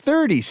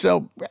 6:30.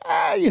 So,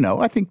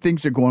 I think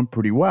things are going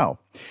pretty well.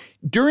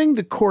 During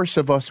the course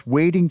of us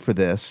waiting for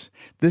this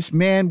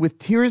man with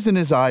tears in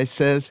his eyes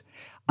says,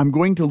 "I'm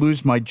going to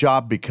lose my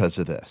job because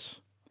of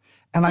this."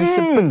 And I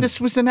said, "But this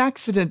was an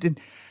accident." And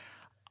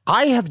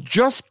I have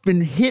just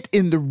been hit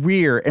in the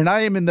rear, and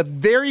I am in the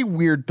very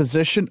weird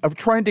position of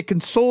trying to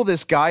console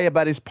this guy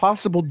about his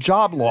possible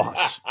job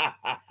loss.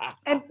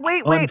 And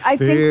wait, I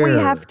think we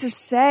have to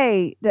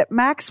say that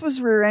Max was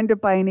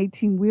rear-ended by an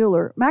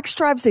 18-wheeler. Max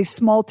drives a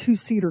small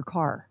 2-seater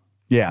car.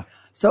 Yeah.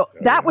 So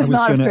that was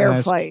not a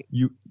fair fight.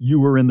 You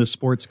were in the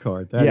sports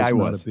car. That is I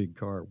not was. a big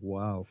car.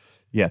 Wow.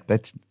 Yeah,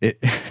 that's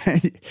it.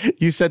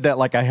 You said that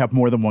like I have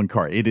more than one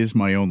car. It is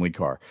my only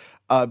car.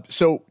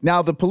 So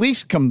now the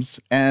police comes,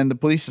 and the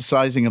police is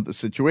sizing up the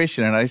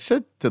situation. And I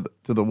said to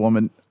the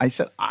woman, I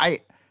said, I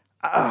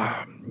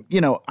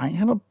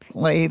have a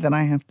play that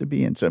I have to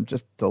be in. So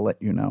just to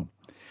let you know.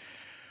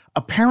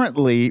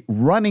 Apparently,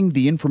 running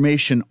the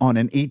information on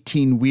an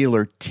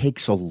 18-wheeler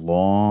takes a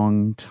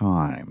long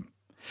time.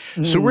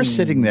 So we're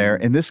sitting there,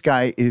 and this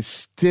guy is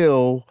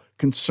still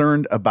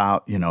concerned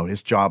about,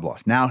 his job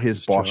loss. Now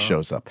his boss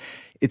shows up.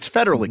 It's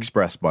Federal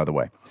Express, by the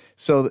way.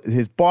 So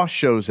his boss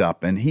shows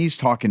up, and he's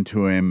talking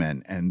to him,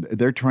 and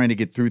they're trying to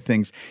get through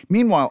things.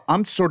 Meanwhile,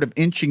 I'm sort of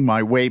inching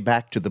my way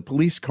back to the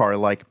police car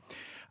like,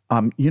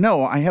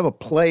 I have a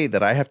play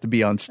that I have to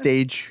be on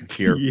stage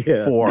here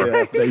for.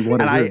 Yeah, they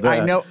want to hear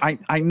that.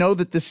 I know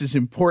that this is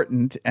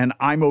important, and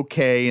I'm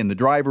okay, and the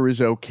driver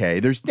is okay.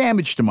 There's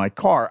damage to my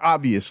car,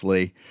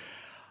 obviously.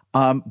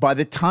 By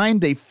the time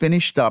they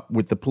finished up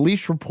with the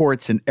police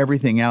reports and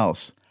everything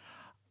else,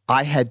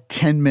 I had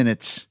 10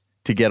 minutes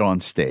to get on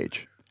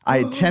stage. I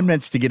had 10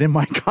 minutes to get in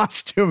my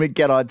costume and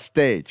get on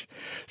stage.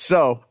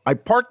 So I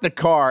parked the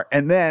car,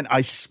 and then I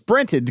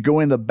sprinted to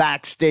go in the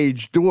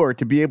backstage door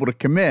to be able to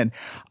come in.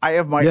 I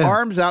have my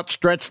arms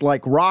outstretched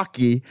like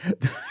Rocky.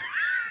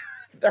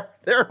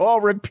 They're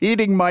all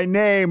repeating my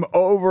name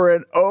over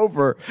and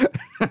over.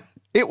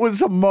 It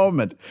was a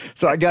moment.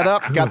 So I got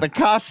up, got the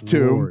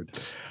costume. Lord.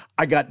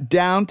 I got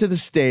down to the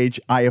stage.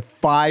 I have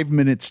 5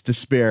 minutes to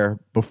spare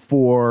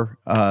before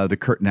the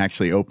curtain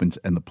actually opens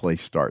and the play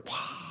starts.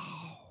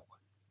 Wow.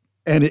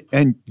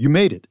 And you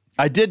made it.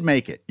 I did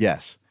make it,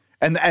 yes.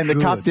 And the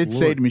cop did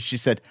say to me, she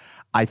said,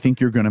 I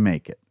think you're going to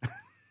make it.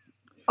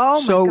 Oh,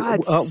 so, my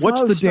God.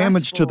 what's the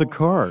damage stressful. to the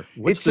car?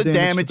 It's a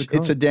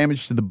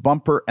damage to the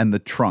bumper and the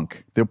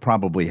trunk. They'll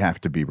probably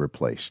have to be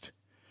replaced.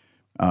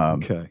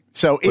 Okay.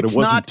 So but it's it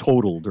wasn't not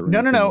totaled or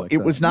no. like It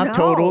that. was not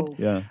totaled.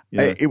 Yeah.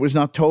 It was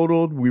not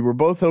totaled. We were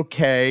both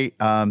okay.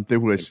 There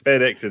was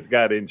FedEx has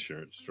got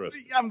insurance. Trust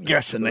me. I'm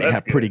guessing So they that's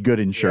have pretty good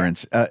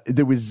insurance.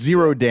 There was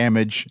zero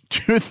damage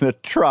to the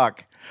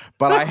truck,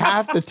 but I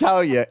have to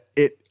tell you,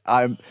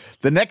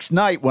 the next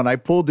night when I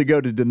pulled to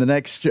go to the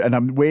next, and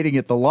I'm waiting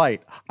at the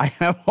light, I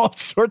have all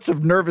sorts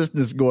of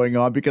nervousness going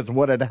on because of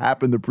what had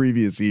happened the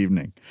previous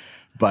evening.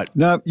 But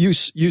now you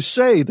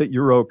say that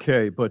you're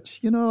okay, but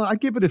I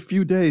give it a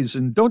few days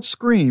and don't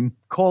scream.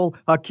 Call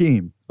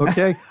Hakeem,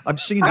 okay? I've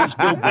seen these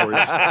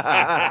billboards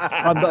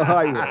on the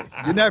highway.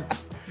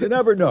 You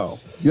never know.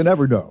 You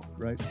never know,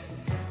 right?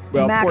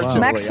 Well,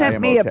 Max sent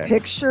me a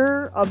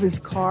picture of his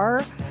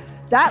car.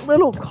 That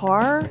little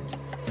car,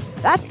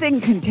 that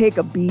thing can take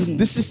a beating.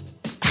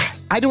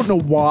 I don't know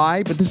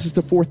why, but this is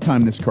the fourth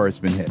time this car has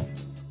been hit.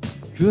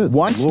 Good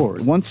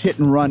Lord. Once hit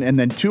and run, and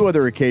then two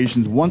other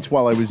occasions, once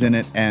while I was in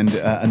it and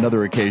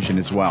another occasion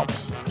as well.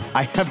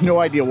 I have no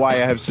idea why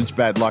I have such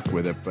bad luck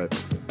with it, but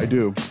I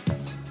do.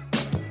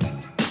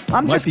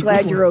 I'm just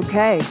glad you're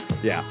okay.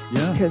 Yeah.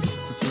 Because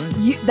that's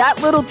right.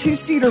 That little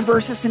two-seater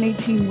versus an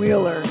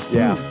 18-wheeler.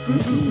 Yeah.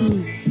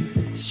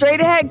 Straight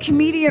ahead,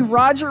 comedian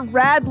Roger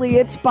Radley.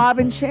 It's Bob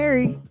and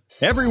Sherry.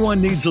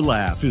 Everyone Needs a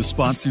Laugh is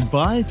sponsored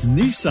by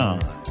Nissan.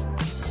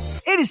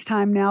 It is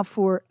time now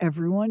for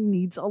Everyone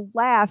Needs a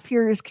Laugh.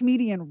 Here is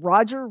comedian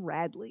Roger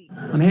Radley.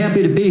 I'm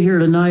happy to be here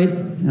tonight,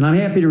 and I'm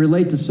happy to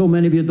relate to so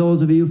many of you,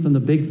 those of you from the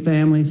big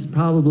families,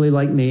 probably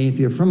like me. If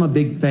you're from a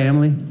big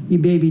family, you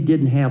maybe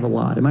didn't have a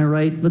lot. Am I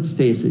right? Let's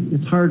face it,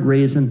 it's hard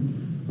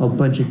raising a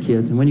bunch of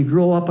kids. And when you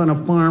grow up on a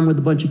farm with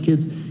a bunch of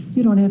kids,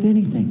 you don't have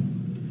anything.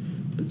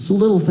 But so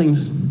little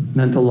things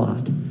meant a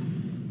lot.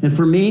 And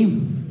for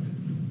me,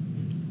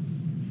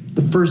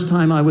 the first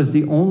time I was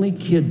the only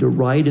kid to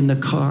ride in the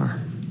car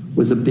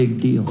was a big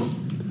deal.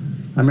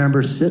 I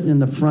remember sitting in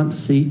the front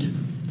seat,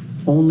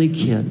 only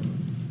kid,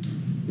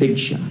 big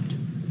shot.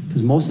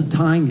 Because most of the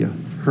time you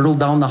hurtle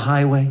down the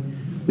highway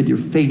with your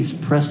face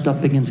pressed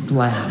up against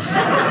glass.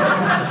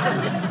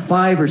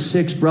 5 or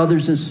 6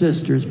 brothers and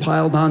sisters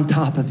piled on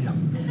top of you.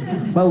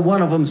 While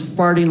one of them's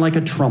farting like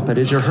a trumpet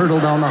as you hurtle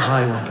down the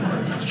highway.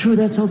 It's true,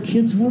 that's how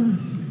kids were.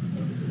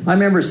 I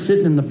remember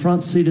sitting in the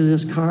front seat of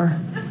this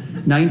car,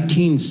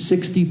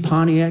 1960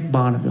 Pontiac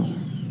Bonneville.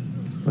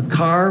 A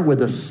car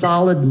with a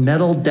solid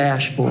metal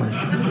dashboard.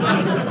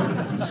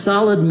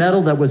 Solid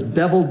metal that was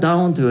beveled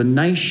down to a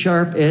nice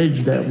sharp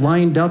edge that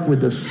lined up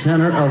with the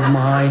center of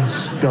my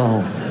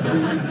skull.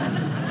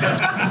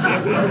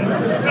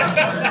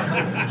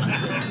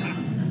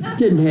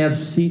 Didn't have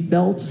seat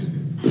belts.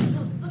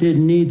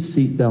 Didn't need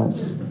seat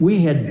belts.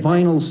 We had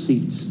vinyl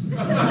seats.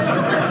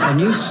 And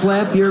you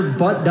slap your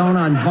butt down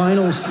on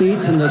vinyl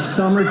seats in the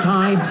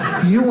summertime,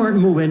 you weren't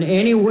moving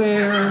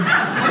anywhere,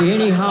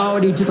 anyhow,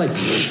 and you just like...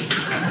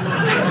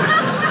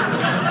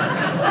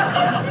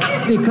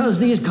 Because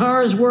these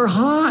cars were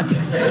hot.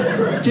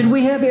 Did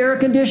we have air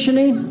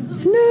conditioning?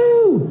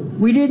 No,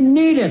 we didn't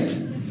need it.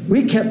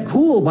 We kept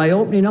cool by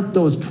opening up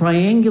those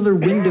triangular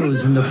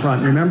windows in the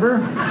front, remember?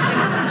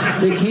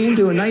 They came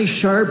to a nice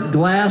sharp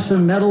glass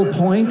and metal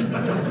point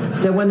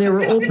that when they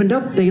were opened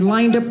up, they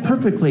lined up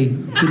perfectly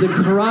with the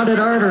carotid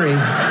artery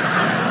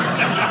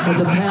of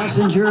the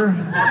passenger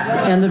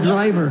and the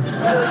driver.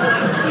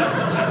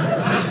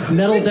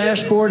 Metal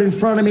dashboard in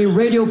front of me,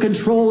 radio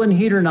control and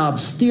heater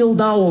knobs, steel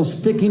dowels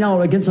sticking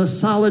out against a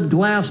solid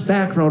glass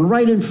background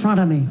right in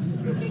front of me.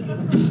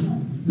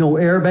 No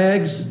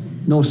airbags,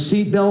 no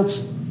seat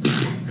belts,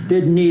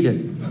 didn't need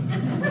it.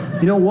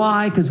 You know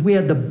why? Because we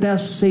had the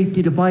best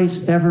safety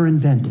device ever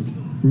invented.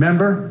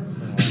 Remember?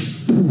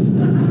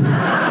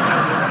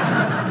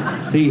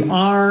 The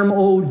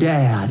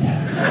Arm-O-Dad.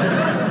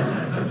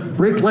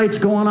 Brake lights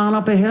going on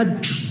up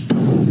ahead?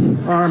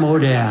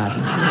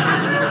 Arm-O-Dad.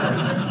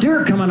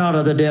 Deer coming out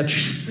of the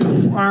ditch.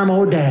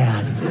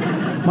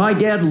 Arm-O-Dad. My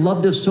dad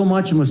loved us so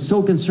much and was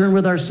so concerned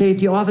with our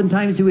safety,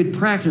 oftentimes he would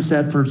practice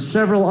that for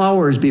several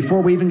hours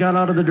before we even got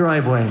out of the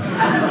driveway.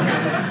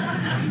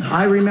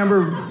 I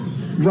remember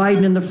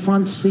riding in the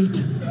front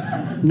seat,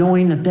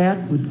 knowing that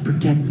that would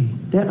protect me.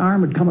 That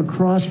arm would come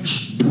across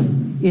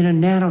in a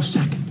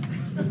nanosecond.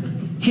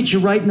 Hit you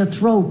right in the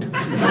throat.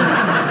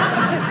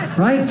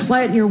 Right?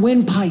 Flatten your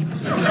windpipe.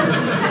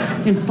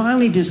 And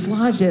finally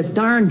dislodge that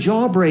darn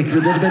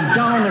jawbreaker that had been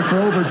down there for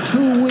over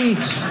 2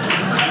 weeks.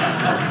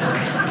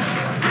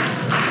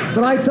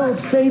 But I felt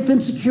safe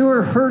and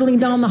secure hurtling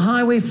down the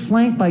highway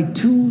flanked by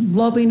 2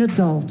 loving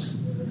adults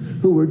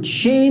who were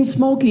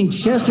chain-smoking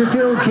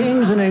Chesterfield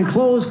Kings in an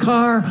enclosed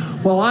car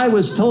while I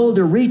was told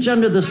to reach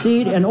under the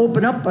seat and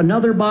open up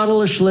another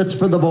bottle of Schlitz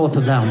for the both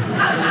of them.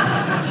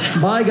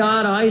 By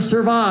God, I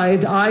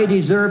survived. I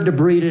deserve to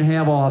breed and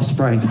have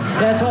offspring.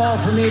 That's all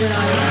for me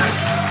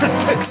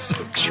tonight. It's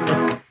so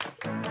true.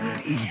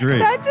 He's great.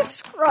 That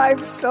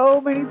describes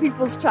so many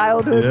people's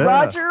childhood. Yeah,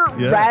 Roger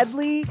yeah.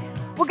 Radley.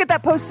 We'll get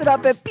that posted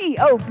up at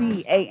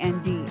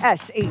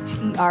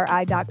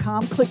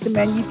BOBANDSHERI.com. Click the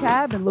menu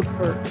tab and look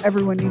for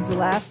Everyone Needs a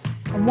Laugh.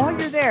 And while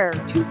you're there,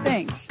 2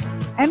 things.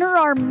 Enter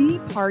our Me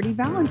Party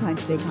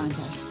Valentine's Day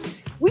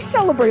contest. We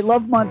celebrate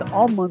Love Month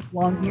all month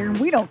long here, and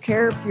we don't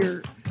care if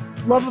your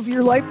love of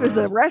your life is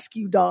a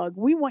rescue dog.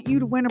 We want you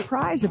to win a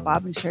prize at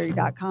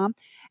BobandSherry.com.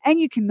 And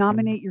you can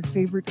nominate your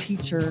favorite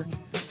teacher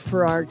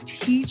for our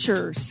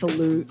teacher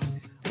salute.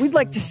 We'd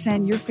like to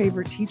send your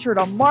favorite teacher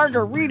to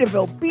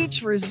Margaritaville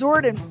Beach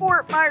Resort in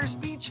Fort Myers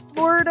Beach,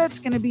 Florida. It's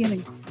going to be an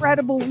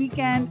incredible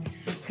weekend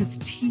because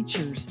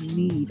teachers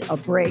need a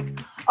break.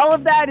 All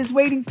of that is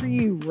waiting for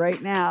you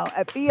right now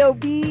at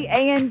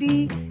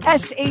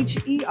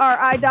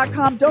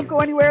BOBANDSHERI.com. Don't go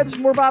anywhere. There's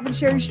more Bob and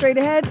Sherry straight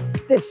ahead.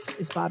 This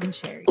is Bob and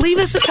Sherry. Leave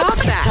us a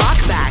talkback.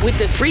 Talkback with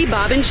the free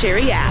Bob and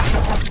Sherry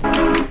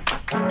app.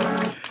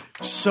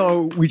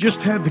 So we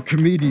just had the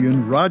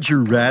comedian Roger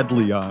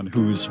Radley on,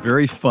 who is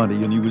very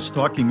funny, and he was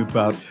talking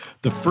about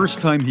the first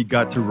time he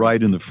got to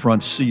ride in the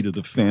front seat of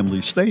the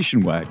family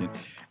station wagon.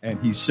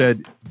 And he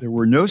said there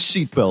were no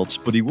seatbelts,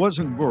 but he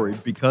wasn't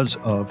worried because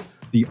of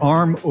the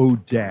arm o'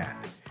 dad.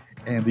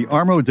 And the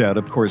arm o' dad,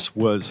 of course,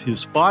 was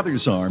his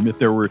father's arm. If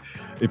there was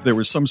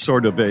some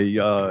sort of a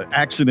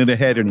accident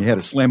ahead and he had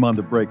to slam on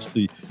the brakes,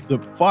 the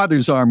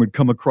father's arm would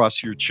come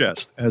across your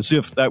chest as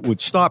if that would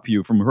stop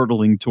you from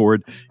hurtling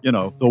toward,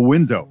 the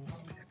window.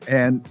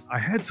 And I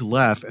had to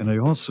laugh, and I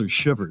also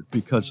shivered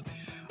because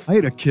I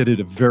had a kid at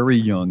a very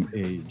young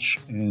age,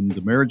 and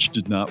the marriage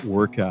did not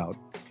work out.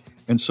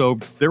 And so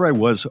there I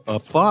was, a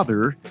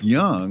father,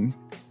 young,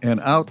 and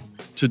out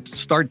to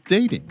start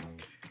dating.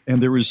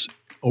 And there was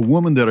a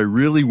woman that I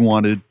really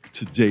wanted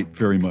to date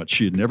very much.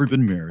 She had never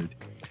been married,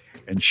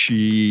 and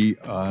she,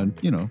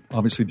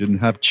 obviously didn't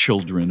have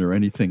children or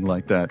anything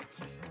like that.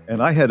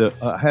 And I had a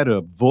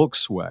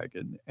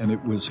Volkswagen, and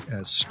it was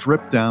as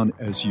stripped down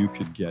as you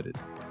could get it.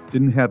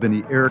 Didn't have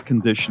any air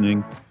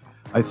conditioning.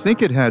 I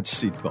think it had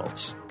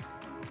seatbelts.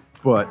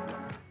 But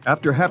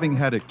after having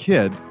had a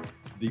kid,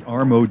 the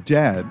Armo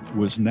dad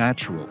was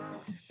natural.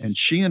 And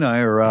she and I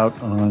are out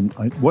on,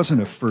 it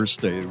wasn't a first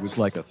date, it was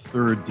like a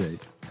third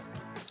date.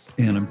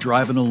 And I'm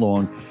driving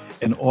along,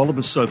 and all of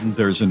a sudden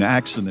there's an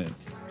accident.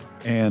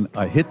 And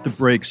I hit the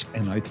brakes,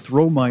 and I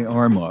throw my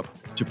arm up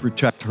to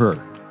protect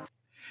her.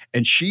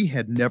 And she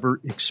had never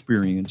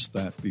experienced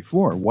that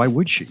before. Why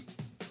would she?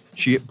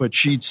 But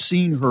she'd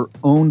seen her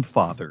own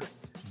father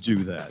do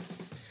that.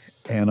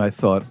 And I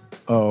thought,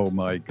 oh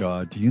my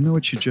God, do you know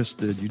what you just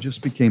did? You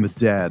just became a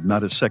dad,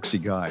 not a sexy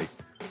guy,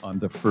 on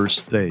the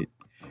first date.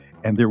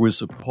 And there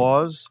was a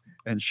pause,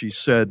 and she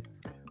said,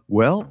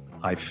 well,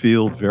 I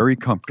feel very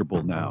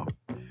comfortable now.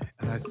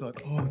 And I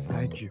thought, oh,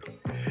 thank you.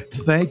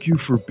 Thank you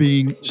for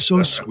being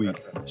so sweet,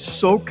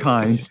 so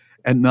kind,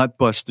 and not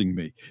busting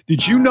me.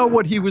 Did you know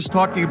what he was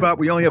talking about?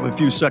 We only have a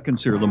few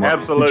seconds here, Lamar.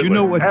 Absolutely. Did you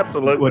know what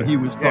he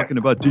was Yes. talking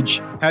about?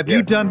 Have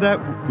you done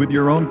that with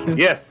your own kids?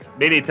 Yes,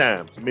 many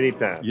times.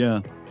 Yeah.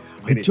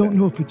 I don't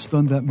know if it's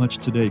done that much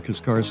today because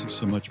cars are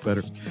so much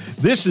better.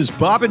 This is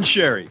Bob and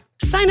Sherry.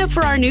 Sign up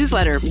for our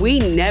newsletter. We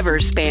never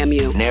spam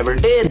you. Never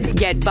did.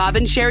 Get Bob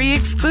and Sherry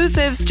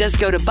exclusives. Just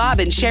go to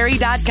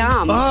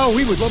BobandSherry.com. Oh,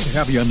 we would love to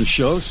have you on the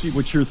show, see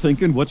what you're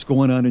thinking, what's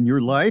going on in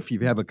your life. If you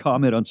have a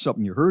comment on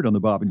something you heard on the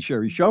Bob and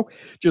Sherry Show,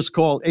 just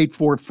call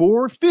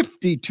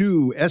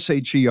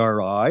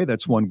 844-52-SHERI.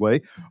 That's one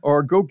way.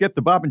 Or go get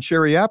the Bob and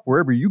Sherry app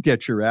wherever you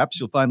get your apps.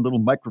 You'll find a little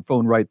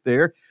microphone right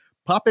there.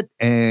 Pop it,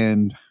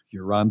 and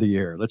you're on the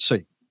air. Let's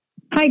see.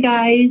 Hi,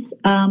 guys.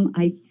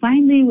 I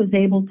finally was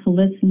able to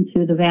listen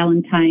to the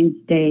Valentine's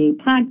Day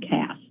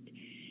podcast.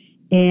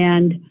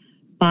 And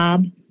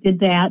Bob did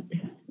that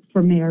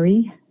for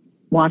Mary,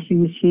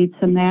 washing the sheets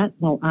and that.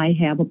 Well, I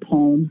have a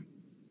poem.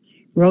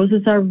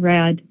 Roses are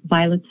red,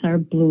 violets are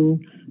blue.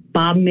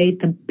 Bob made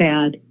the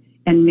bed,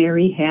 and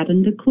Mary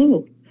hadn't a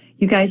clue.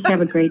 You guys have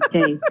a great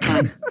day.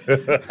 Bye.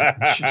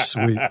 She's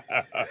sweet.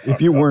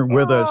 If you weren't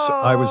with us,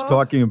 I was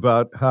talking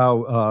about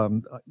how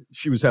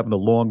she was having a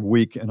long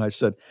week, and I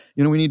said,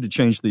 we need to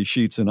change these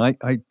sheets. And I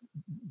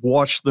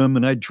washed them,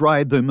 and I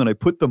dried them, and I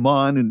put them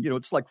on, and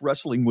it's like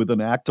wrestling with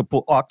an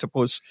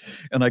octopus.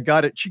 And I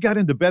got it. She got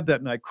into bed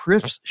that night,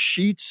 crisp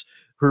sheets.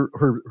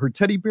 Her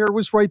teddy bear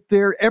was right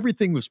there.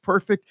 Everything was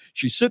perfect.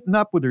 She's sitting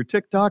up with her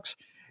TikToks,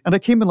 and I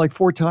came in like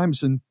 4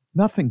 times and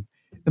nothing.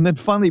 And then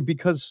finally,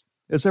 because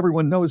as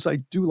everyone knows, I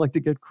do like to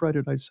get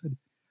credit, I said,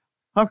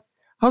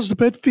 how's the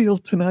bed feel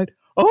tonight?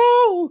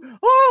 Oh,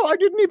 I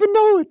didn't even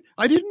know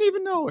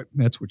it.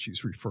 And that's what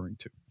she's referring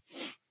to.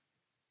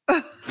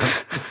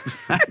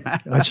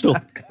 I still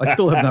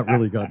have not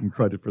really gotten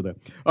credit for that.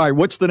 All right,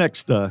 what's the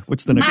next? Hi,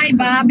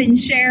 Bob and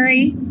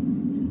Sherry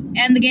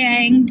and the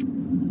gang.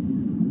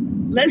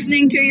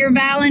 listening to your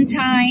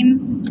Valentine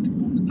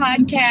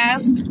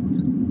podcast.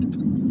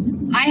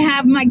 I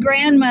have my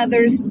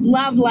grandmother's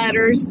love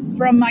letters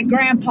from my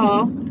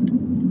grandpa.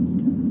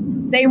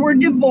 They were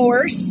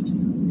divorced.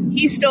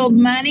 He stole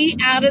money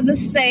out of the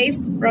safe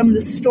from the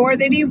store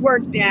that he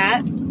worked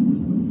at.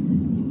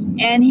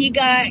 And he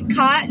got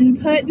caught and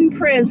put in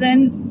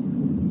prison.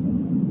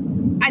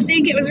 I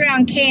think it was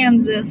around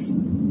Kansas.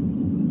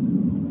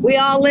 We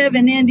all live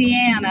in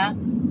Indiana.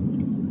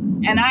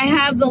 And I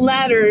have the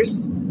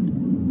letters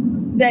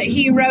that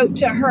he wrote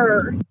to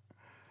her.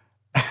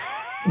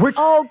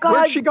 Oh God!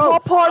 Where'd she go?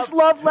 Papa's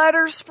love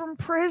letters from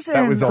prison.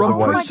 That was all there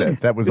was prison.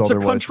 said. That was all It's a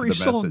there was to country the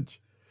song. message.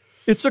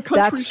 It's a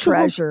country That's song.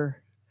 treasure.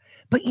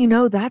 But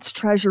that's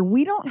treasure.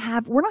 We're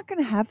not going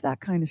to have that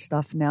kind of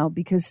stuff now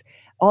because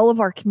all of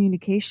our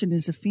communication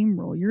is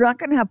ephemeral. You're not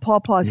going to have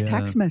Papa's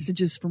text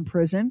messages from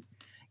prison.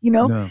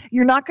 No.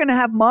 You're not going to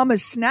have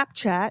Mama's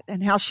Snapchat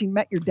and how she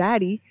met your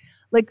daddy.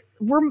 Like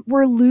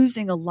we're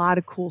losing a lot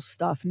of cool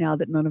stuff now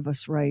that none of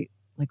us write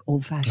like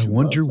old fashioned. I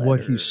wonder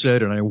what he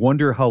said, and I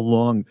wonder how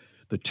long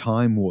the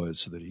time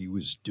was that he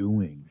was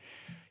doing.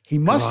 He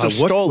must have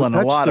stolen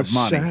a lot of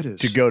money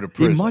to go to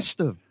prison. He must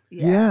have.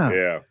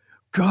 Yeah.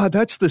 God,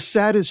 that's the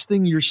saddest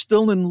thing. You're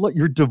still in love.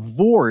 You're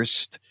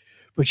divorced,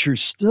 but you're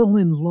still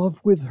in love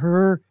with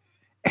her,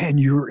 and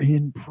you're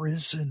in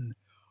prison.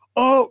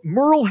 Oh,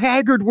 Merle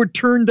Haggard would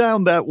turn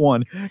down that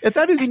one. And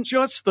that is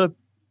just the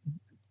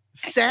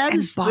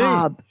saddest and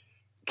Bob, thing.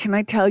 Can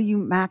I tell you,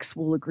 Max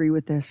will agree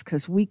with this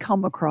because we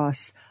come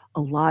across a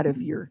lot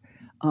of your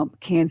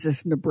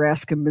Kansas,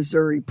 Nebraska,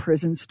 Missouri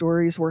prison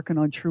stories working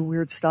on True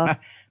Weird stuff.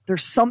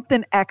 There's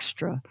something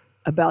extra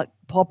about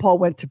Paul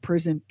went to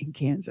prison in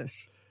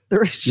Kansas.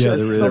 There's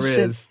just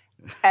something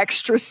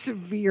extra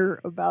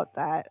severe about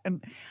that.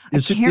 And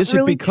Is I can't it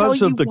really because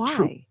tell of you the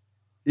why.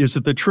 Is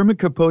it the Truman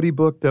Capote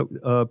book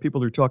that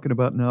people are talking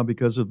about now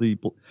because of the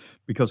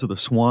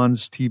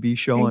Swans TV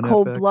show on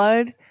Cold FX?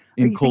 Blood?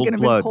 Are you thinking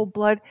of In Cold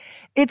Blood?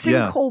 It's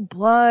in Cold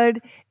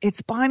Blood.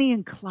 It's Bonnie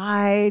and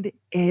Clyde.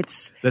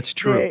 That's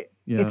true.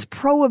 It's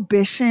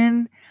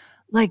Prohibition.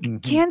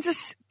 Like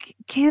Kansas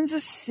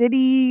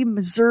City,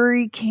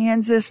 Missouri,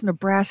 Kansas,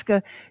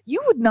 Nebraska.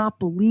 You would not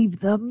believe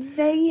the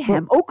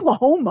mayhem.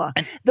 Oklahoma,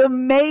 the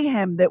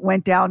mayhem that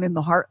went down in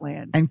the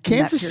heartland. And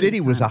Kansas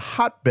City was a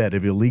hotbed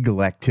of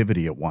illegal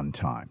activity at one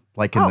time,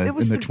 like in the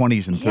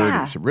 20s and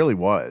 30s. It really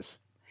was.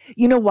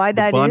 You know why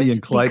that is? Bonnie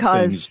and Clyde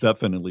thing is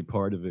definitely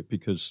part of it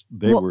because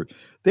they were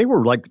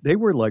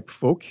like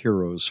folk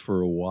heroes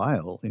for a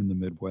while in the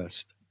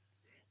Midwest.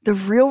 The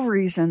real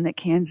reason that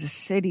Kansas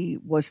City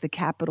was the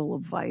capital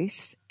of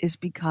vice is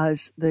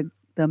because the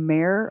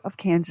mayor of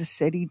Kansas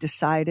City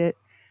decided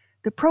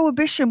that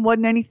prohibition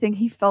wasn't anything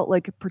he felt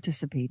like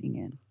participating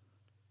in.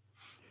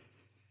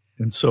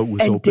 And so it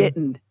was and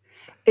open.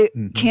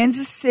 didn't.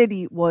 Kansas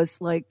City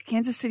was like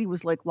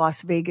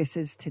Las Vegas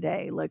is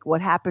today. Like what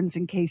happens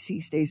in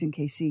KC stays in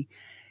KC.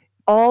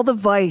 All the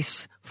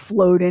vice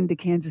flowed into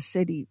Kansas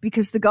City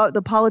because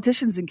the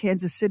politicians in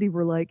Kansas City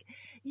were like,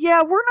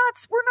 yeah, we're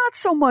not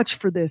so much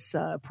for this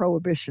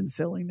prohibition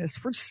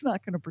silliness. We're just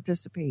not going to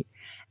participate.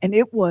 And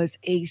it was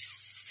a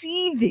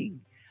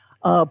seething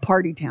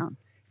party town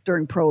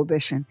during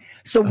Prohibition.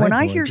 So when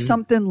I hear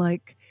something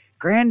like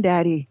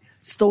Granddaddy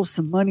stole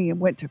some money and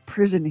went to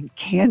prison in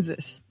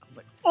Kansas, I'm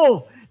like,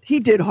 oh, he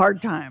did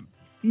hard time.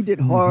 He did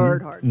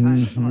hard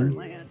time in our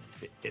land.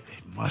 It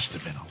must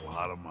have been a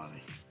lot of money.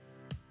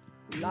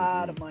 A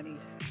lot of money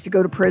to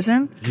go to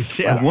prison.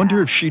 Yeah. I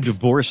wonder if she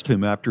divorced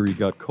him after he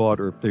got caught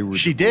or if they were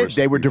She did.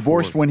 They were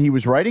divorced when he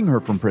was writing her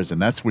from prison.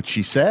 That's what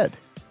she said.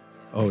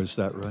 Oh, is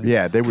that right?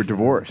 Yeah, they were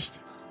divorced.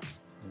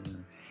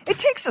 It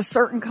takes a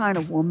certain kind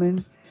of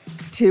woman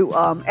to,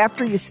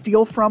 after you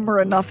steal from her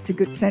enough to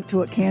get sent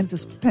to a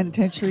Kansas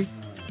penitentiary,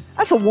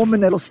 that's a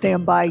woman that'll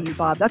stand by you,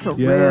 Bob. That's a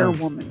rare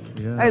woman.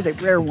 Yeah, that is a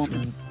rare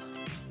woman.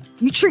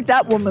 You treat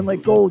that woman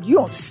like gold. You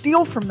don't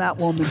steal from that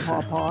woman,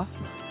 Pawpaw.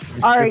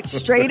 All right,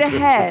 straight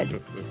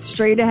ahead.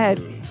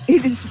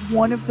 It is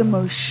one of the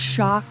most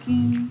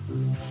shocking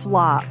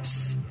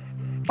flops,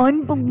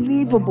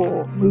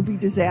 unbelievable movie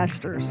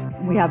disasters.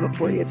 And we have it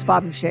for you. It's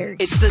Bob and Sherry.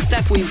 It's the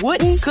stuff we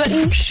wouldn't,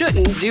 couldn't,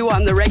 shouldn't do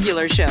on the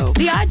regular show.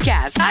 The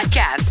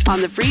Oddcast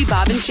on the free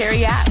Bob and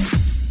Sherry app.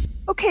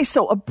 Okay,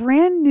 so a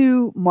brand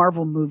new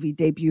Marvel movie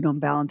debuted on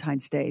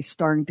Valentine's Day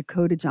starring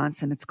Dakota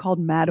Johnson. It's called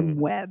Madam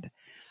Web.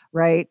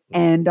 Right.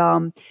 And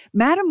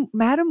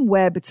Madam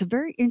Web, it's a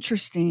very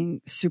interesting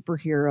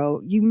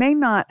superhero. You may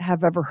not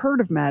have ever heard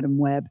of Madam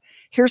Web.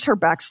 Here's her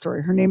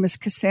backstory. Her name is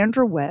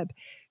Cassandra Webb.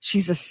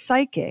 She's a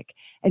psychic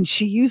and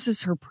she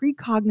uses her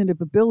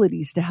precognitive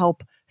abilities to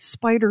help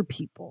spider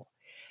people.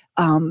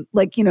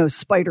 Like,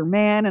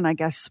 Spider-Man and I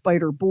guess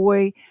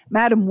Spider-Boy.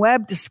 Madam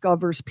Web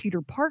discovers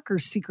Peter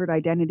Parker's secret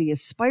identity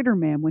as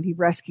Spider-Man when he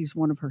rescues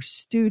one of her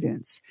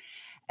students.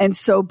 And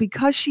so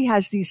because she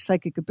has these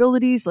psychic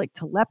abilities like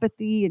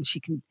telepathy and she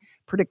can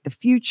predict the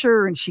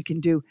future and she can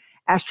do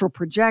astral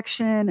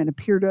projection and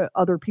appear to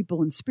other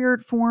people in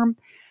spirit form,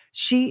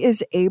 she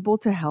is able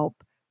to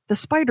help the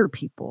spider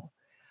people.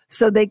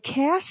 So they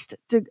cast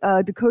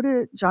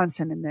Dakota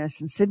Johnson in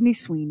this and Sydney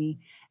Sweeney,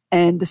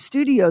 and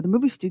the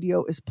movie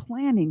studio is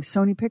planning,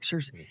 Sony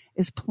Pictures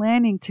is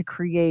planning to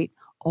create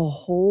a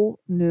whole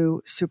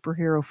new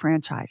superhero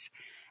franchise,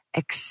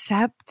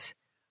 except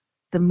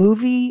the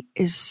movie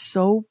is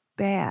so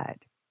bad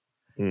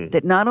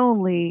that not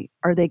only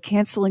are they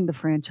canceling the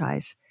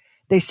franchise,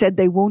 they said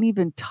they won't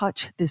even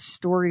touch this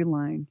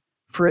storyline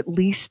for at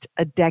least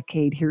a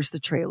decade. Here's the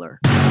trailer.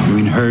 You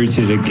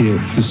inherited a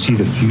gift to see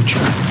the future.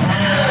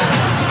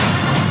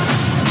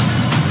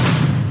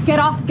 Get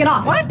off, get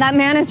off. What? That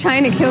man is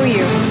trying to kill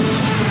you.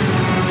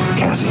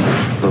 Cassie,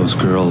 those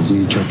girls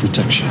need your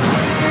protection.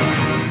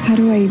 How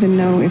do I even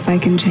know if I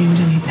can change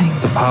anything?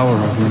 The power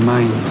of your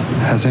mind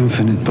has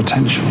infinite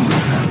potential.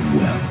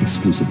 Well,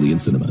 exclusively in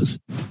cinemas.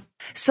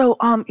 So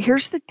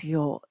here's the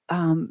deal.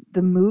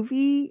 The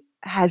movie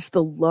has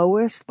the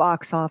lowest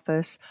box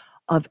office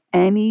of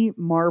any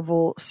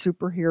Marvel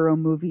superhero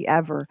movie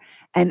ever.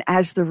 And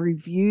as the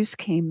reviews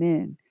came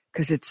in,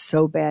 because it's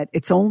so bad,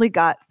 it's only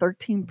got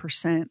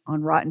 13%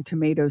 on Rotten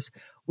Tomatoes,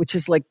 which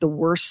is like the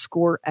worst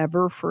score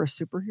ever for a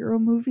superhero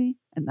movie.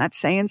 And that's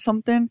saying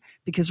something,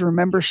 because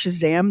remember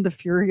Shazam, The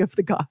Fury of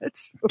the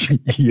Gods?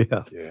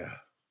 Yeah.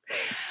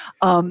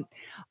 On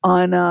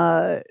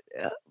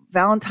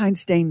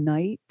Valentine's Day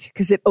night,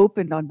 because it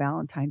opened on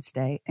Valentine's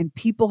Day, and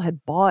people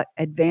had bought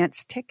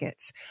advance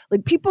tickets.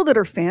 Like, people that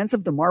are fans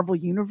of the Marvel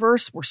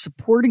Universe were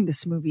supporting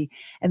this movie,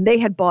 and they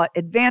had bought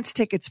advance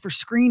tickets for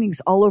screenings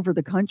all over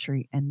the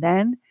country. And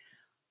then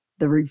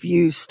the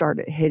reviews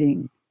started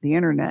hitting the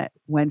internet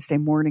Wednesday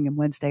morning and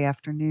Wednesday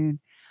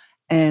afternoon.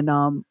 And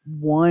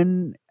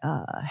one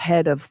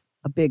head of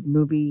a big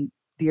movie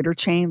theater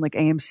chain like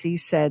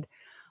AMC said,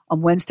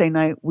 on Wednesday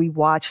night, we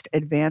watched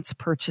advance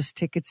purchase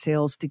ticket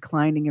sales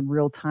declining in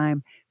real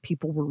time.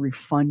 People were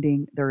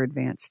refunding their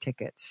advance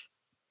tickets.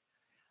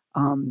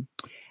 And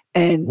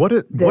what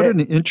an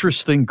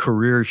interesting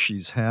career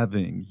she's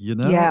having, you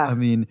know? Yeah, I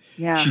mean,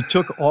 yeah. She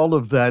took all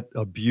of that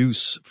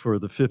abuse for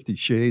the 50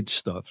 Shades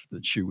stuff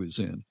that she was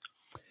in.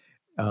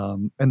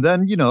 And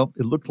then, you know,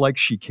 it looked like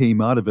she came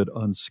out of it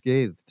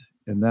unscathed.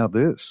 And now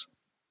this.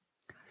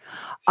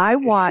 I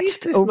watched She's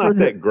just over not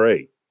that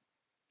great.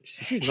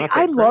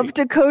 I love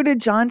Dakota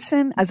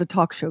Johnson as a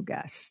talk show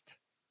guest.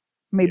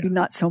 Maybe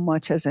not so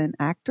much as an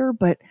actor,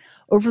 but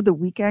over the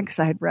weekend, because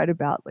I had read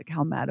about like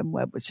how Madam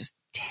Web was just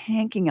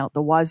tanking out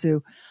the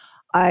wazoo,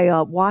 I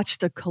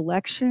watched a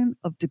collection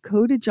of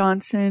Dakota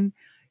Johnson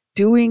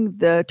doing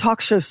the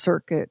talk show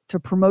circuit to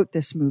promote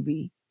this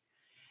movie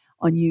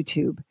on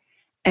YouTube.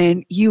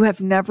 And you have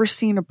never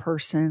seen a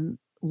person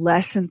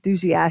less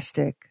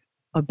enthusiastic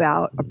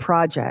about a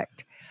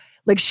project.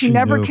 Like, she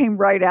never came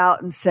right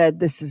out and said,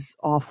 this is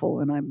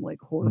awful, and I'm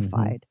like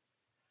horrified.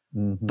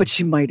 Mm-hmm. But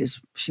she might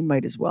as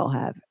well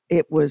have.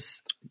 It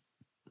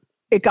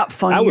got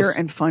funnier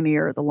and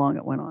funnier the longer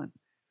it went on.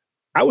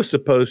 I was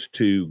supposed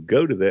to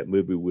go to that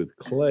movie with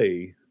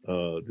Clay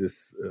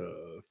this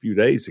a few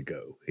days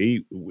ago.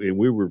 We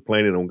were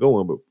planning on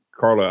going, but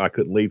Carla, I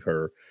couldn't leave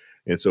her.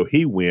 And so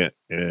he went,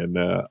 and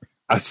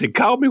I said,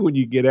 call me when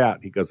you get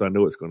out. He goes, I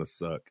know it's going to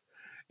suck.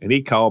 And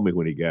he called me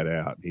when he got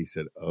out. And he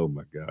said, oh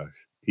my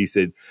gosh. He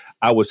said,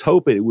 I was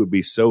hoping it would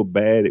be so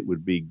bad it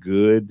would be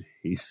good.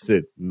 He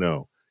said,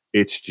 no,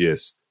 it's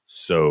just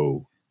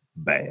so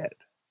bad.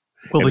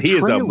 Well, and the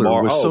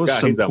trailer was so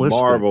simplistic. He's a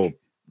Marvel,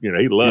 you know,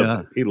 he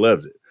loves it. He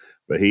loves it.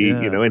 But he,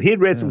 you know, and he'd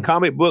read some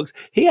comic books.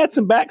 He had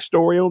some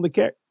backstory on the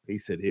character. He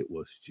said it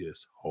was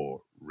just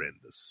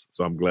horrendous.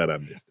 So I'm glad I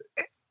missed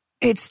it.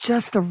 It's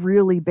just a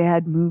really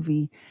bad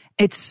movie.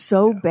 It's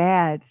so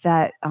bad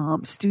that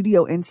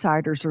studio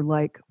insiders are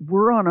like,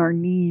 we're on our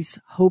knees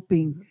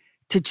hoping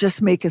to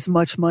just make as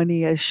much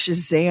money as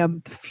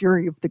Shazam, The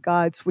Fury of the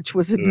Gods, which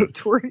was a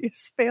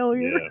notorious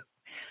failure.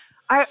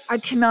 Yeah. I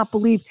cannot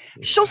believe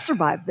she'll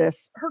survive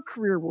this. Her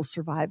career will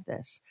survive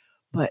this.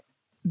 But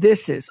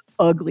this is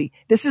ugly.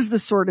 This is the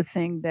sort of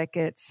thing that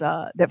gets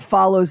that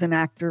follows an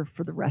actor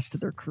for the rest of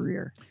their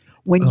career.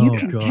 When you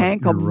can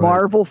tank a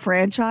Marvel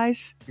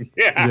franchise.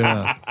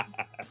 Yeah.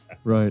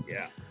 Right.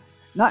 Yeah.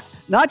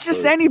 Not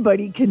just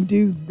anybody can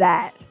do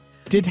that.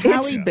 Did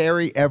Halle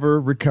Berry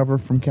ever recover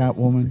from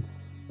Catwoman?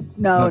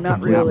 No,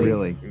 not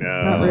really.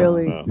 No, not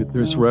really. No.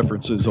 There's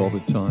references all the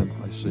time,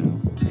 I see.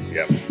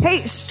 Yep.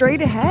 Hey,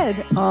 straight ahead,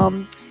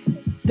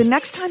 the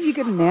next time you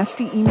get a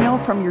nasty email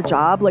from your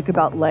job, like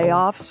about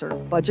layoffs or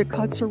budget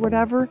cuts or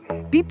whatever,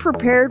 be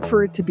prepared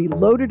for it to be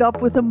loaded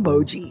up with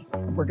emoji.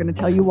 We're going to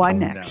tell you why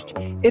next.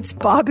 It's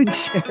Bob and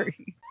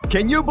Sherry.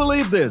 Can you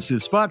believe this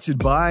is sponsored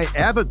by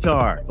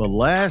Avatar, The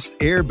Last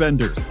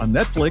Airbender on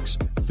Netflix,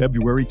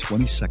 February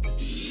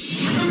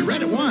 22nd. You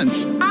read it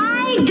once.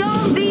 I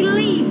don't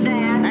believe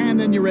that. And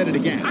then you read it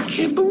again. I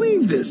can't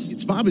believe this.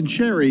 It's Bob and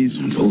Sherry's.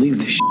 I don't believe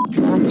this shit.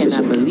 I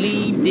cannot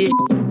believe this.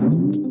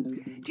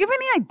 Do you have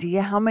any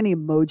idea how many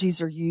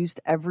emojis are used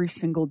every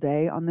single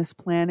day on this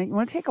planet? You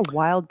want to take a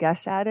wild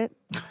guess at it?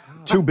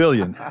 2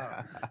 billion.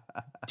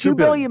 2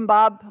 billion,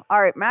 Bob.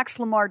 All right, Max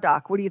Lamar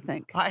Doc, what do you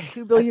think?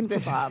 2 billion for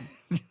Bob.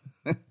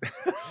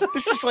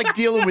 This is like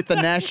dealing with the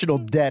national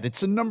debt.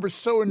 It's a number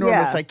so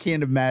enormous, I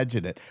can't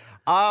imagine it.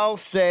 I'll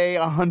say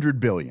 100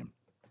 billion.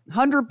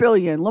 100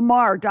 billion.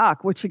 Lamar,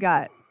 Doc, what you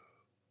got?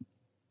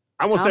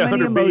 I want to say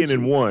 100 billion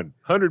and one.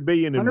 100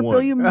 billion and 100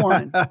 billion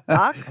one.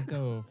 Doc? I'll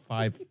go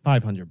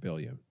 500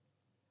 billion.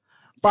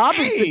 Bob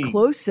is the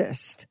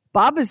closest.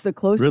 Bob is the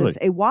closest.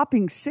 Really? A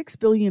whopping 6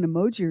 billion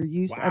emoji are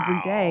used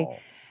every day.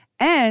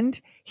 And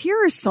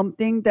here is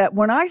something that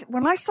when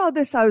I saw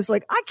this, I was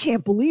like, I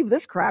can't believe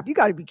this crap. You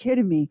got to be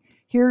kidding me.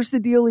 Here's the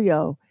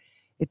dealio.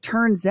 It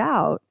turns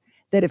out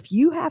that if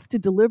you have to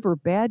deliver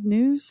bad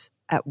news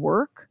at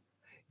work,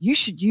 you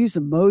should use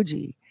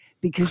emoji,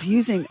 because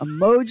using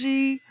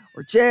emoji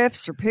or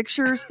GIFs or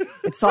pictures,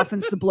 it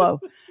softens the blow.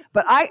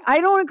 But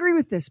I don't agree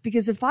with this,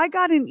 because if I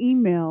got an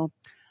email,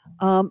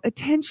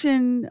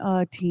 attention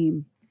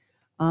team,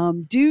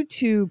 due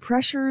to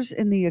pressures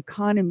in the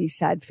economy,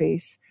 sad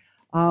face,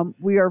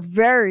 we are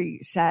very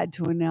sad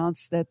to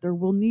announce that there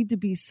will need to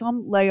be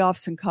some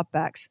layoffs and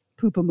cutbacks.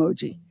 Poop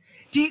emoji.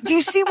 Do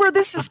you see where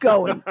this is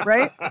going?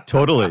 Right?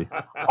 Totally.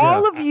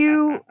 All of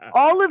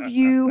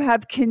you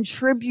have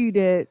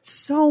contributed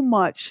so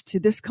much to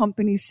this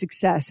company's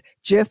success.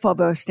 GIF of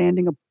a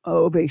standing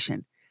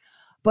ovation.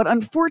 But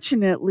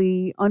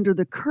unfortunately, under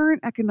the current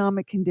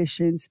economic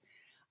conditions,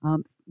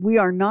 we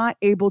are not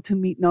able to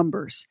meet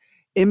numbers.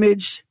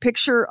 Image,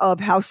 picture of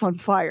house on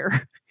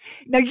fire.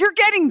 Now you're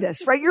getting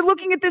this, right? You're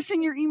looking at this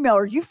in your email.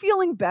 Are you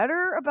feeling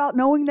better about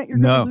knowing that you're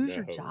going to lose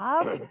your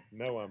job?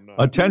 No, I'm not.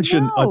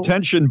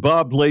 Attention,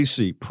 Bob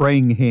Lacey,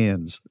 praying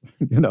hands.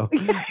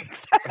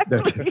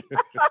 Exactly.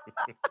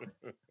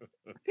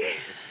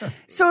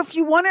 So if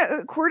you want to,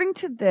 according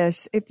to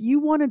this, if you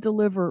want to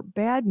deliver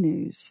bad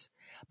news,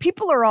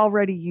 people are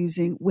already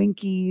using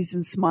winkies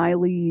and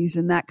smileys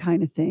and that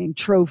kind of thing,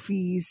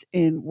 trophies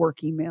in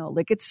work email.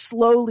 Like, it's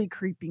slowly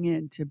creeping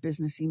into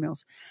business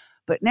emails.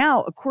 But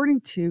now,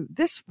 according to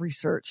this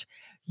research,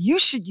 you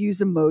should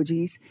use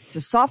emojis to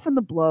soften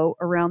the blow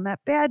around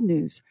that bad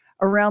news,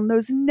 around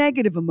those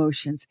negative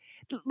emotions.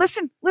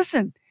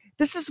 Listen.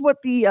 This is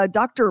what the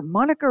Dr.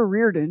 Monica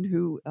Reardon,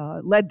 who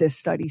led this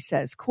study,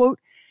 says, quote,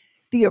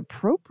 "The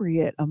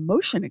appropriate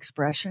emotion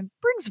expression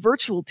brings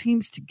virtual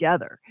teams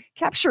together,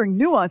 capturing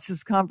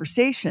nuances of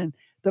conversation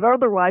that are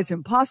otherwise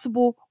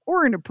impossible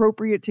or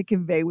inappropriate to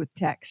convey with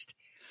text."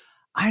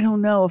 I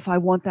don't know if I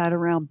want that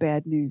around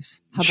bad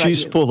news. How about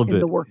She's you, full of in it.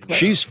 the workplace?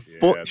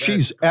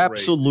 She's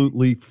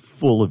absolutely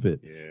full of it.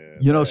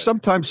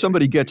 Sometimes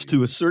somebody gets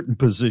to a certain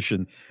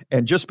position,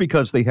 and just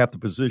because they have the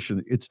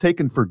position, it's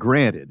taken for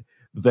granted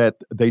that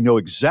they know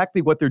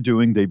exactly what they're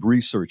doing. They've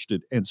researched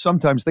it, and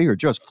sometimes they are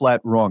just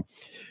flat wrong.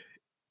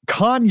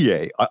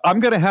 Kanye, I'm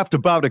going to have to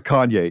bow to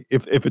Kanye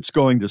if it's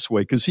going this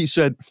way, because he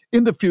said,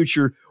 in the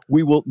future,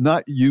 we will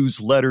not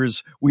use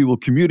letters. We will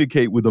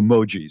communicate with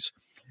emojis.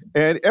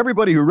 And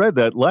everybody who read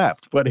that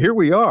laughed. But here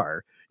we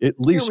are. At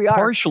least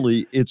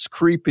partially, it's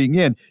creeping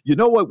in. You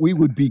know what we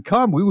would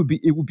become?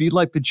 It would be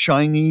like the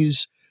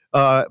Chinese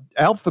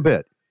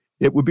alphabet.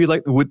 It would be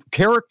like with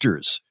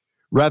characters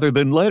rather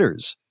than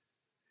letters.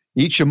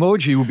 Each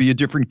emoji would be a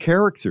different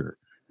character.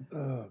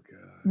 Oh, God.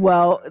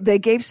 Well, they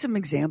gave some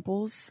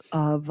examples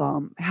of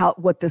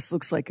what this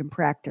looks like in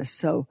practice.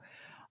 So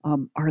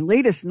our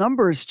latest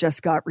numbers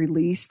just got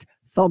released.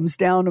 Thumbs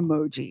down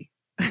emoji.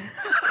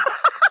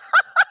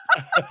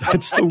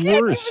 That's the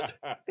worst.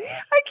 I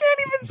can't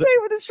even say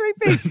it with a straight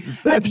face.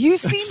 Have you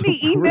seen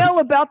the email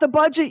about the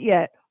budget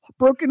yet?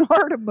 Broken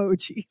heart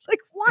emoji. Like,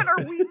 what are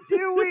we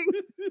doing?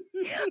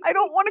 I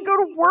don't want to go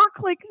to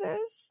work like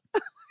this.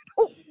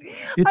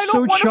 It's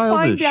so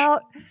childish.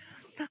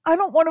 I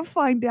don't want to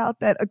find out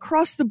that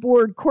across the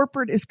board,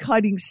 corporate is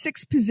cutting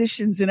 6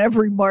 positions in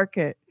every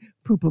market.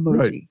 Poop emoji.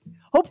 Right.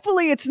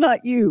 Hopefully it's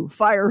not you.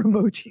 Fire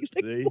emoji.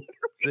 Like,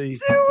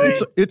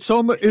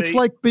 It's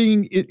like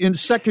being in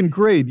second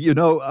grade.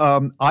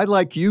 I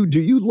like you. Do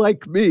you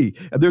like me?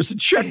 And there's a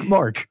check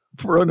mark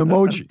for an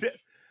emoji.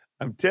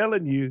 I'm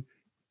telling you,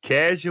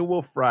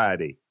 Casual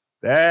Friday.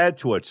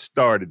 That's what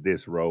started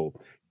this role.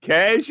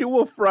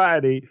 Casual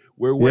Friday.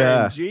 We're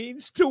wearing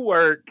jeans to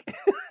work.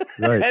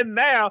 Right. And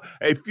now,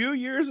 a few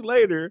years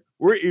later,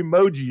 we're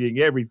emojiing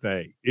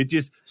everything. It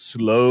just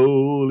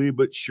slowly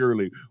but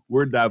surely,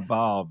 we're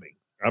devolving.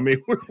 I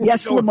mean,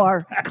 yes,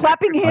 Lamar.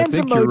 Clapping hands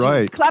emoji. You're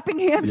right. Clapping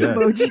hands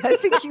emoji. I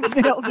think you've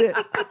nailed it.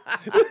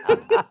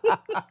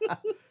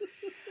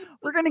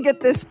 We're going to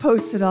get this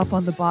posted up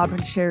on the Bob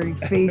and Sherry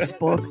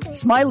Facebook,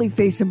 smiley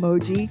face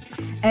emoji,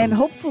 and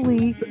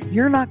hopefully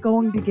you're not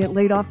going to get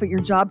laid off at your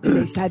job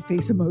today, sad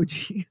face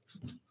emoji.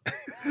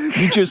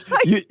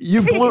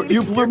 You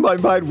blew my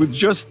mind with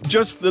just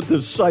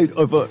the sight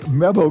of a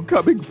memo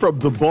coming from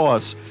the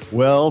boss.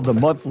 Well, the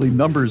monthly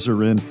numbers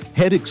are in,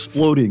 head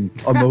exploding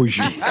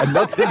emoji and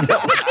nothing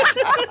else.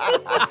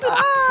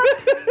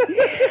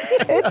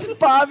 It's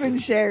Bob and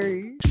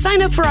Sherry.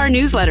 Sign up for our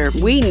newsletter.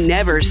 We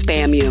never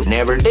spam you.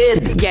 Never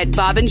did. Get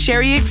Bob and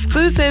Sherry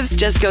exclusives.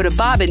 Just go to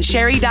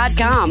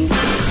bobandsherry.com.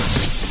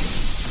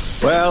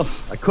 Well,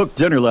 I cooked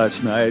dinner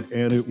last night,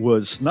 and it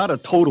was not a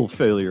total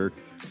failure,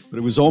 but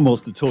it was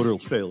almost a total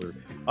failure.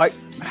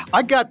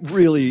 I got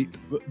really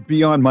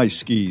beyond my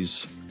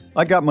skis.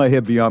 I got my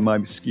head beyond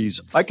my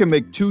skis. I can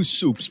make 2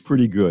 soups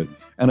pretty good,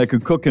 and I can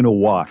cook in a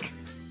wok.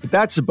 But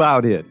that's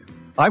about it.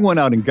 I went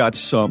out and got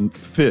some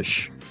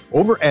fish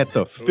over at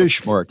the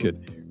fish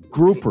market,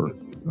 grouper,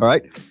 all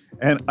right?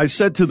 And I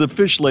said to the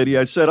fish lady,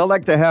 I said, I'd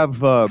like to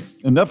have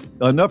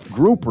enough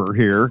grouper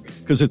here,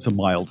 because it's a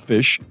mild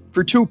fish,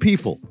 for 2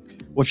 people.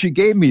 Well, she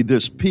gave me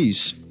this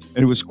piece, and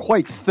it was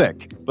quite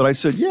thick. But I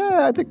said,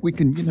 yeah, I think we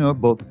can,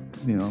 both,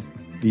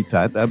 eat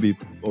that. That'd be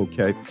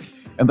okay.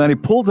 And then I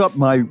pulled up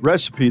my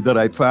recipe that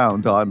I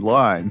found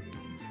online,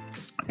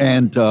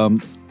 and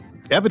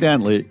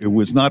evidently it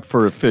was not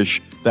for a fish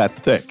that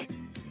thick,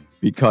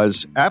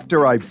 because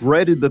after I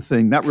breaded the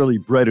thing, not really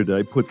breaded it,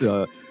 I put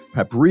the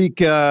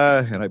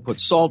paprika and I put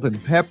salt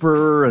and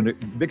pepper and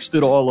mixed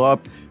it all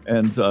up,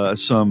 and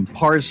some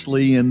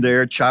parsley in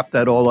there, chopped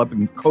that all up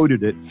and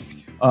coated it.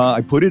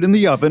 I put it in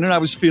the oven, and I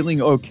was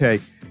feeling okay.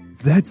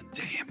 That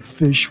damn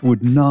fish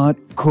would not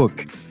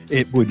cook.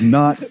 It would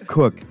not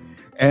cook.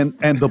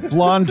 And the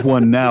blonde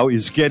one now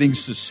is getting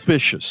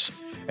suspicious.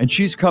 And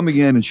she's coming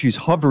in and she's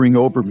hovering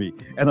over me.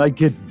 And I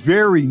get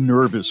very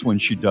nervous when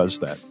she does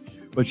that.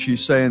 But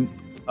she's saying,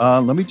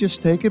 let me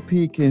just take a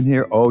peek in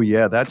here. Oh,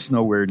 yeah, that's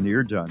nowhere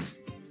near done.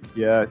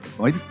 Yeah,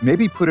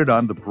 maybe put it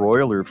on the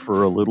broiler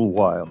for a little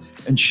while.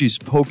 And she's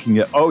poking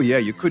it. Oh, yeah,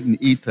 you couldn't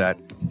eat that.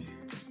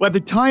 By the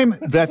time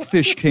that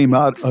fish came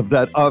out of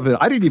that oven,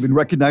 I didn't even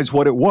recognize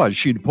what it was.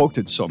 She'd poked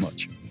it so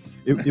much.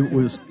 It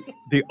was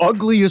the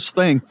ugliest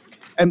thing.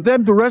 And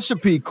then the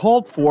recipe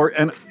called for,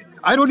 and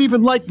I don't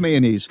even like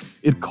mayonnaise.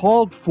 It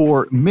called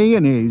for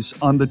mayonnaise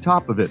on the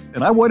top of it.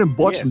 And I went and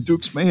bought some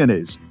Duke's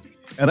mayonnaise.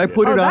 And I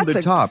put it on the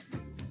top.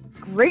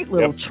 Great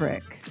little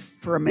trick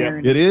for a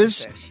marinade. It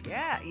is? Fish.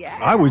 Yeah.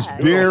 I was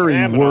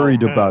very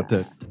worried about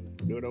that.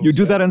 You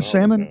do that on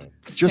salmon?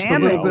 Just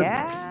Salmon, a little bit?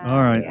 yeah.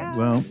 All right,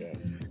 well.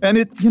 And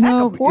it,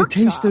 it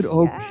tasted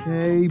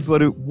okay,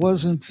 but it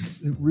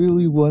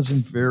really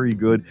wasn't very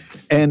good.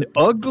 And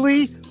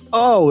ugly?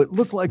 Oh, it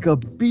looked like a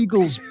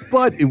beagle's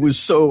butt. It was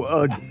so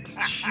ugly.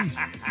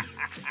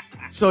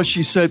 So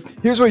she said,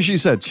 here's what she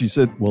said. She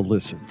said, well,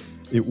 listen,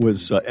 it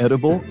was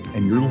edible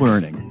and you're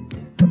learning.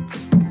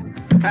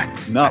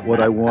 Not what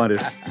I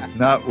wanted.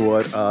 Not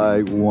what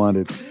I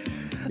wanted.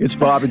 It's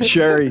Bob and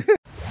Sherry.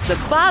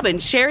 The Bob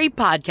and Sherry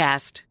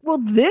Podcast. Well,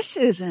 this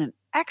is an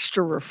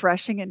extra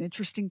refreshing and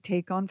interesting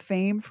take on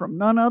fame from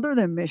none other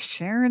than Miss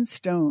Sharon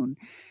Stone.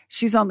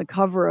 She's on the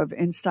cover of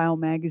InStyle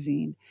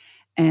magazine,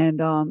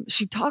 and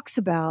she talks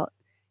about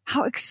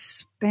how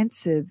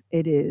expensive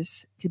it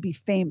is to be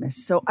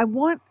famous. So I'm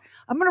going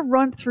to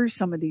run through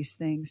some of these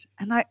things,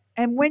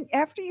 and when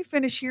after you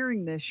finish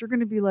hearing this, you're going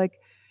to be like,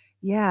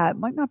 yeah, it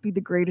might not be the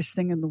greatest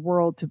thing in the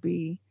world to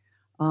be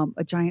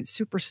a giant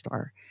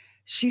superstar.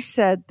 She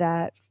said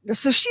that,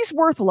 so she's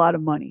worth a lot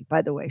of money,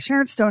 by the way.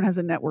 Sharon Stone has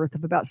a net worth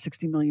of about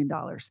 $60 million.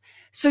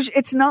 So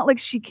it's not like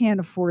she can't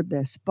afford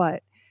this,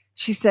 but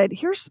she said,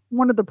 here's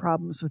one of the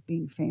problems with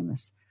being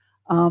famous.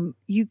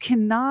 You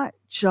cannot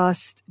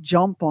just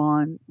jump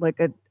on like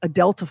a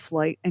Delta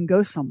flight and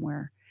go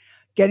somewhere.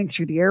 Getting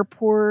through the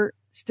airport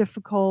is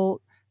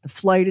difficult. The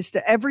flight is,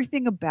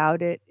 everything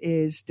about it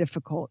is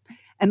difficult.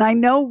 And I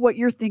know what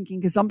you're thinking,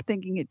 because I'm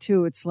thinking it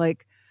too. It's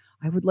like,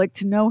 I would like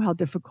to know how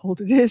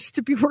difficult it is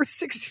to be worth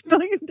 $60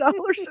 million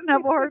and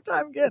have a hard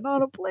time getting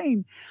on a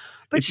plane.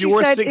 But if she you're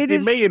worth said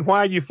 $60 million, why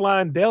are you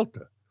flying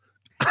Delta?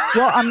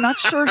 Well, I'm not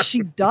sure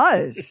she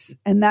does.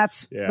 And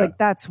that's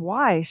that's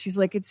why. She's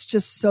like, it's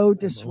just so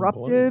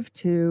disruptive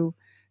to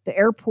the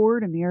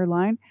airport and the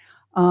airline.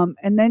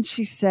 And then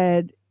she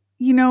said,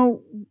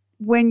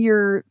 when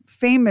you're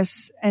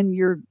famous and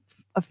you're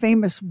a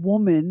famous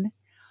woman,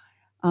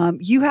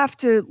 you have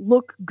to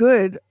look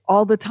good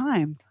all the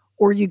time,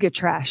 or you get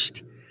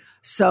trashed.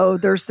 So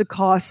there's the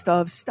cost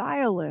of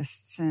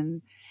stylists.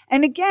 And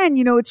again,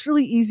 it's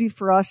really easy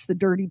for us, the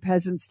dirty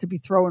peasants, to be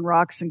throwing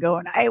rocks and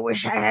going, I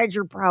wish I had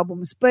your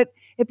problems. But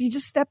if you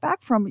just step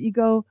back from it, you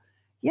go,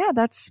 yeah,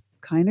 that's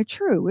kind of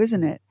true,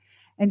 isn't it?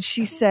 And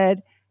she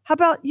said, how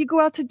about you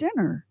go out to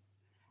dinner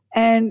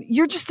and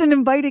you're just an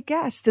invited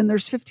guest and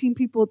there's 15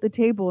 people at the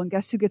table, and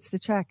guess who gets the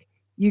check?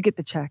 You get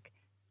the check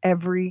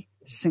every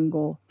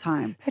single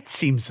time. That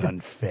seems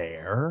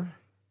unfair.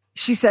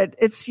 She said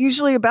it's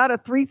usually about a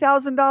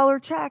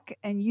 $3,000 check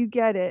and you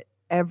get it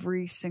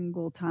every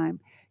single time.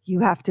 You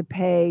have to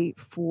pay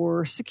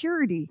for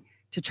security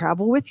to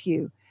travel with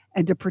you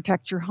and to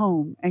protect your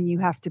home. And you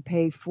have to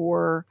pay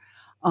for,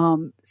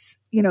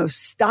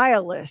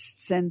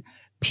 stylists and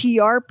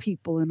PR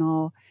people and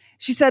all.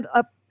 She said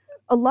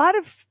a lot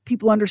of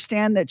people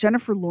understand that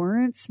Jennifer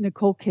Lawrence,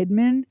 Nicole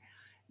Kidman,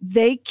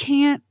 they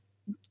can't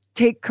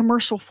take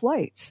commercial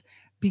flights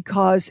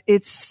because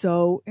it's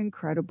so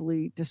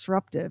incredibly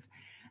disruptive.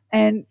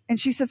 And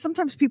she said,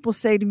 sometimes people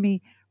say to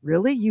me,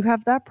 really, you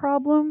have that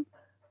problem?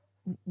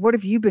 What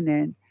have you been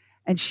in?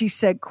 And she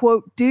said,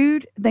 quote,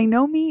 dude, they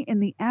know me in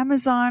the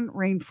Amazon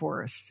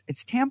rainforests.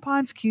 It's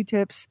tampons,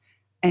 Q-tips,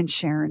 and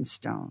Sharon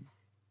Stone.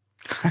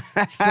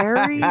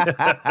 Very.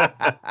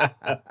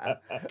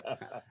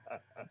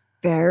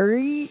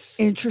 Very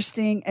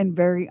interesting and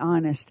very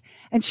honest.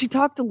 And she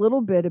talked a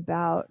little bit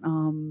about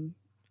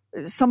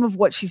some of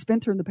what she's been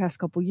through in the past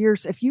couple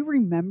years. If you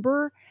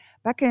remember,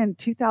 back in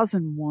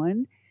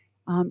 2001,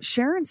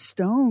 Sharon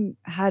Stone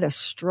had a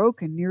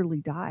stroke and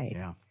nearly died.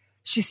 Yeah.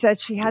 She said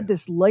she had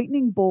this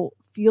lightning bolt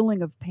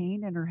feeling of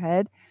pain in her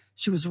head.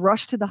 She was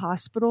rushed to the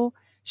hospital.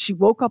 She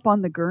woke up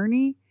on the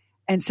gurney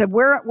and said,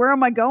 where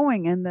am I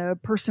going? And the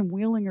person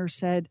wheeling her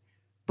said,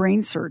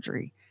 brain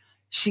surgery.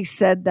 She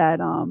said that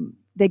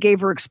they gave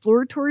her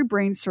exploratory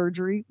brain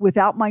surgery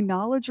without my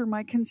knowledge or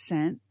my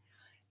consent.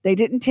 They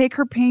didn't take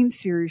her pain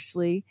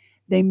seriously.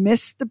 They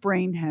missed the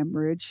brain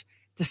hemorrhage,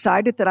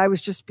 decided that I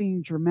was just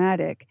being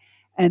dramatic.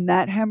 And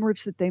that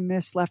hemorrhage that they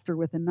missed left her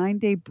with a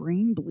 9-day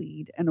brain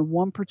bleed and a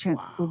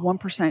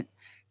 1%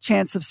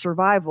 chance of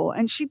survival.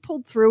 And she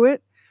pulled through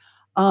it.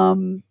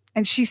 And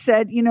she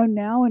said,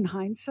 now in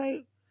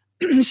hindsight,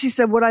 she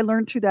said, what I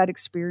learned through that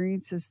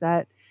experience is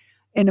that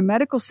in a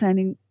medical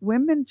setting,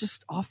 women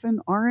just often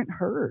aren't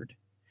heard,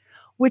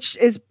 which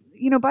is,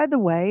 by the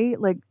way,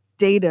 like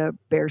data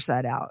bears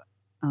that out.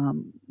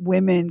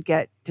 Women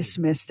get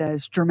dismissed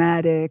as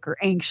dramatic or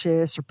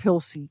anxious or pill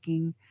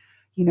seeking,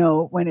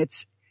 when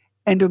it's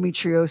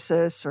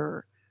endometriosis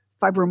or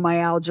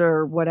fibromyalgia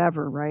or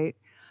whatever, right?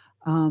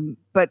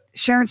 But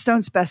Sharon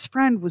Stone's best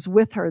friend was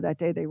with her that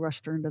day. They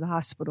rushed her into the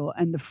hospital,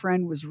 and the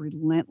friend was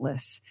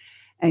relentless.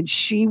 And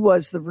she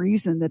was the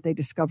reason that they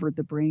discovered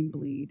the brain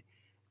bleed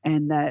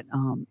and that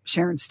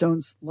Sharon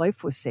Stone's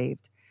life was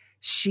saved.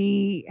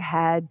 She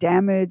had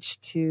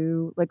damage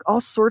to, like, all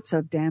sorts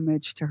of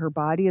damage to her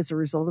body as a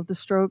result of the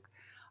stroke.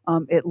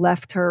 It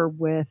left her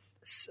with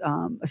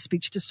a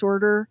speech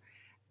disorder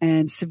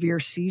and severe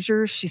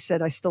seizures. She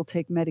said, I still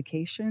take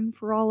medication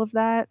for all of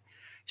that.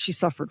 She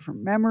suffered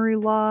from memory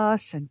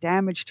loss and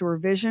damage to her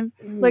vision.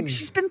 Like,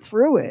 she's been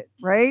through it,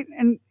 right?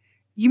 And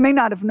you may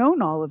not have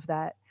known all of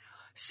that.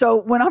 So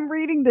when I'm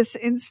reading this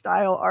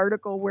InStyle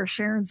article where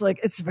Sharon's like,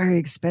 it's very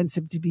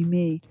expensive to be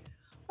me,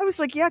 I was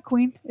like, yeah,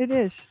 Queen, it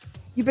is.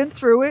 You've been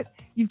through it.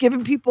 You've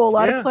given people a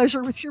lot of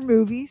pleasure with your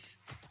movies.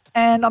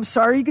 And I'm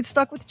sorry you get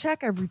stuck with a check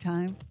every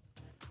time.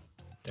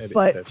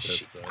 But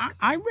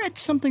I read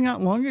something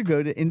not long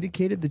ago that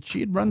indicated that she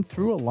had run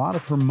through a lot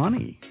of her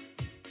money.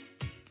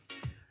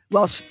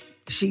 Well,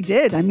 she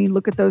did. I mean,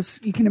 look at those.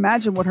 You can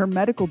imagine what her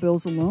medical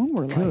bills alone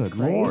were like. Good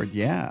right? Lord,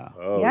 yeah.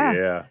 Oh,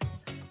 yeah.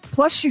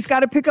 Plus, she's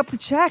got to pick up the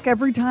check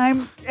every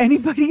time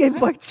anybody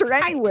invites her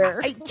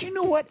anywhere. Do you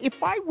know what?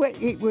 If I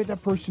went with a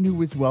person who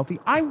was wealthy,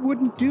 I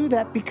wouldn't do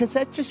that because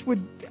that just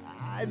would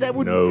that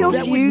would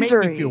make me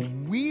feel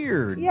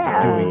weird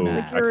doing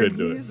that. Like you're a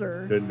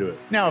user. Couldn't do it.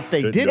 Now, if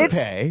they did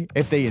pay,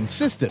 if they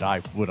insisted,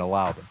 I would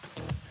allow them.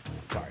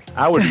 Sorry.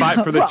 I would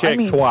fight for the check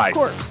twice. Of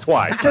course.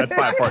 Twice. I'd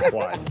fight for it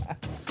twice.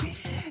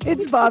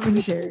 It's Bob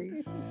and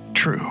Sherry.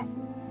 True.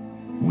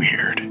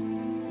 Weird.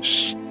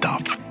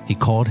 Stuff. He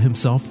called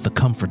himself the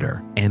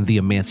Comforter and the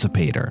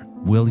Emancipator.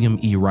 William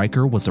E.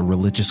 Riker was a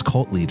religious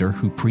cult leader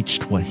who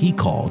preached what he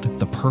called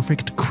the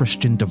perfect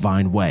Christian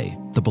divine way,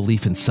 the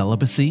belief in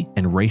celibacy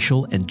and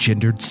racial and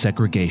gendered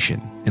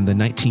segregation. In the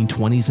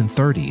 1920s and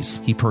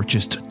 30s, he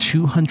purchased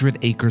 200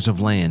 acres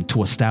of land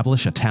to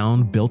establish a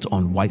town built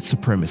on white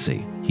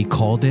supremacy. He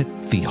called it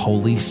the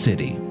Holy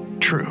City.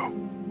 True.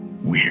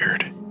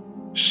 Weird.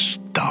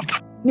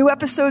 Stuff. New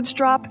episodes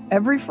drop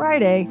every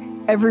Friday,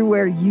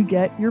 everywhere you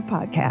get your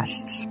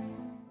podcasts.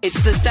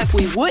 It's the stuff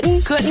we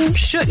wouldn't, couldn't,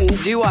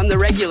 shouldn't do on the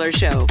regular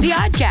show. The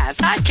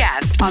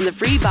Oddcast on the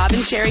free Bob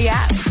and Sherry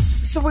app.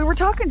 So we were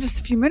talking just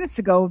a few minutes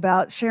ago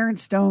about Sharon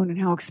Stone and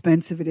how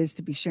expensive it is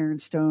to be Sharon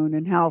Stone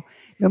and how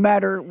no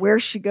matter where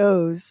she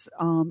goes,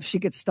 she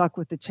gets stuck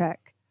with the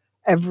check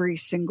every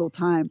single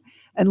time.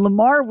 And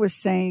Lamar was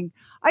saying,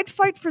 I'd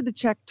fight for the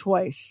check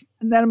twice,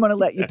 and then I'm going to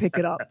let you pick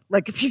it up.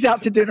 Like if he's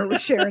out to dinner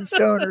with Sharon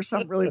Stone or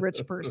some really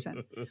rich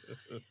person.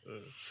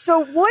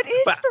 So what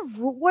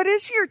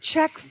is your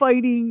check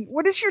fighting?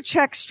 What is your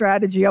check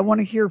strategy? I want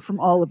to hear from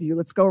all of you.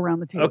 Let's go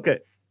around the table. Okay.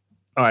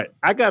 All right.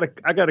 I got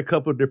a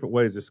couple of different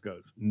ways this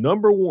goes.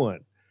 Number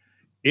one,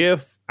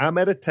 if I'm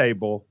at a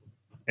table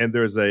and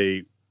there's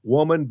a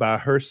woman by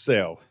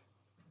herself,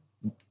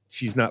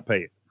 she's not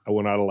paying. I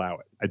will not allow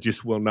it. I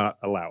just will not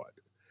allow it.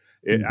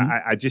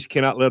 I just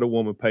cannot let a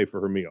woman pay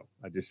for her meal.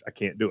 I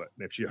can't do it.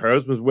 If her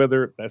husband's with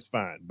her, that's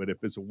fine. But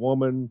if it's a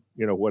woman,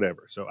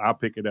 whatever. So I'll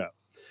pick it up.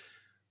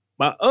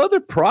 My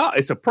other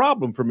it's a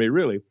problem for me,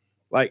 really.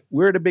 Like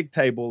we're at a big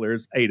table.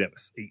 There's 8 of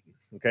us eating.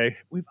 Okay.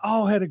 We've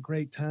all had a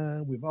great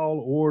time. We've all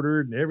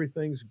ordered and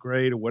everything's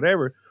great or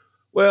whatever.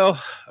 Well,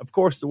 of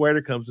course, the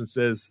waiter comes and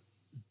says,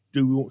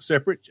 do we want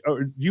separate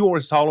or do you want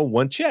us all on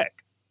one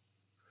check?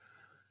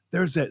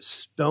 There's that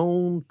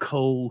stone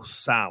cold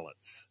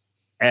silence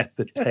at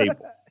the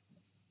table.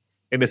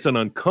 And it's an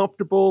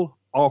uncomfortable,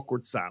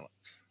 awkward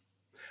silence.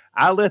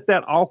 I let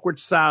that awkward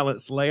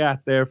silence lay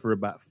out there for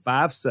about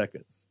 5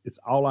 seconds. It's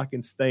all I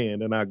can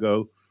stand. And I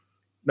go,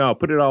 no,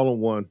 put it all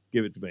on one.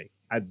 Give it to me.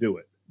 I do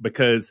it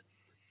because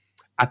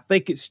I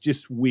think it's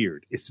just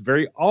weird. It's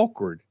very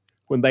awkward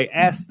when they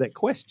ask that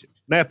question.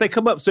 Now, if they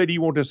come up and say, do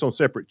you want this on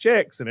separate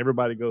checks? And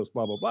everybody goes,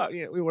 blah, blah, blah,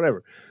 yeah,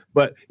 whatever.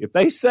 But if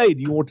they say,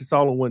 do you want this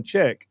all on one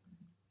check?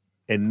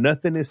 And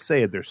nothing is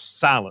said, there's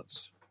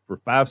silence for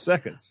 5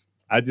 seconds.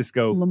 I just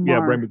go,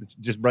 Lamar. yeah,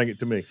 just bring it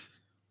to me.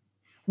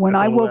 When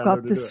That's I the only way woke I know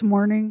up to this do it.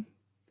 morning,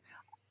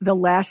 the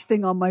last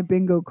thing on my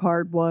bingo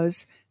card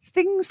was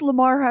things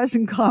Lamar has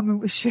in common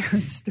with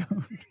Sharon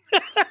Stone.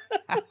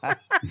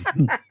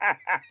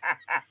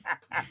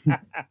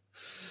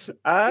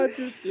 I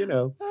just,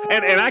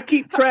 and I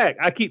keep track.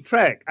 I keep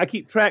track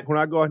when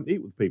I go out and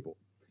eat with people.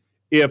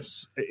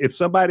 If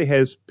somebody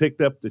has picked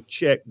up the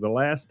check the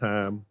last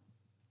time,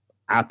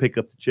 I pick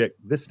up the check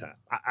this time.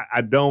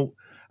 I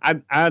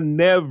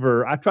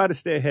try to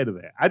stay ahead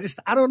of that.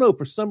 I don't know.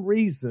 For some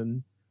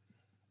reason,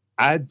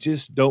 I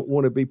just don't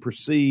want to be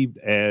perceived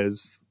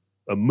as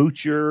a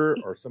moocher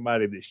or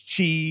somebody that's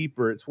cheap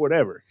or it's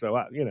whatever. So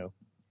I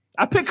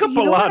pick up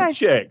a lot of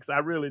checks. I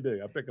really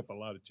do. I pick up a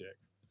lot of checks.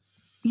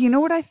 You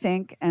know what I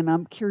think? And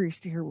I'm curious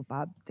to hear what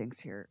Bob thinks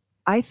here.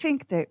 I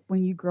think that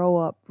when you grow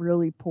up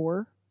really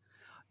poor,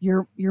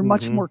 you're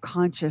much more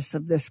conscious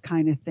of this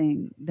kind of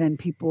thing than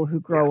people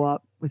who grow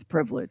up with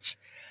privilege.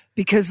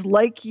 Because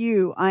like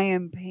you, I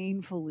am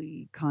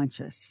painfully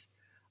conscious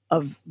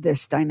of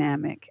this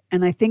dynamic.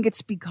 And I think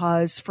it's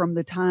because from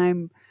the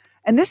time,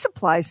 and this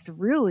applies to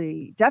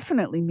really,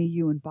 definitely me,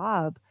 you, and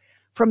Bob,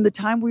 from the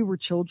time we were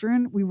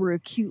children, we were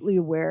acutely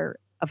aware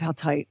of how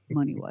tight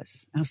money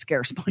was, how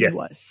scarce money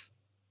was.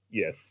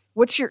 Yes.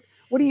 What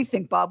do you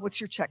think, Bob? What's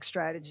your check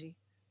strategy?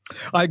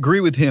 I agree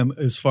with him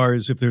as far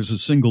as if there's a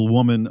single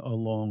woman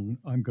along,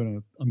 I'm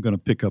gonna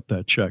pick up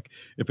that check.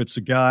 If it's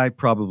a guy,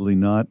 probably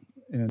not.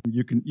 And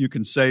you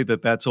can say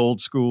that that's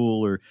old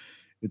school or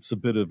it's a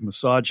bit of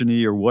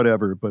misogyny or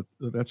whatever, but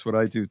that's what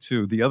I do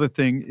too. The other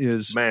thing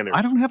is manners.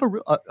 I don't have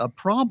a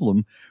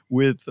problem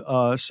with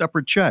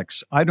separate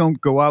checks. I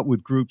don't go out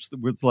with groups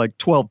with like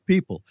 12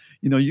 people.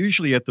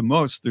 Usually at the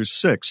most there's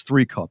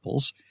 3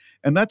 couples,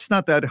 and that's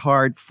not that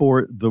hard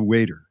for the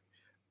waiter.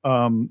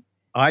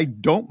 I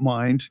don't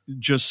mind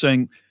just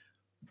saying,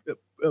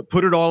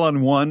 put it all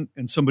on one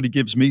and somebody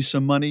gives me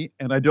some money.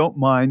 And I don't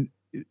mind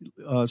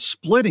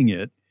splitting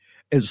it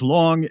as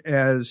long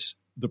as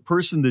the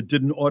person that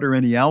didn't order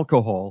any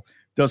alcohol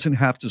doesn't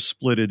have to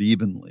split it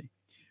evenly.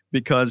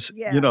 Because,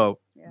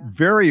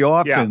 very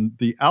often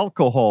the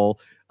alcohol,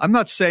 I'm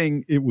not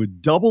saying it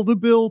would double the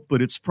bill,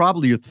 but it's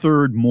probably a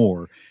third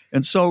more.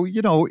 And so,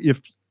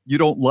 if you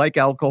don't like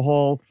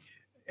alcohol,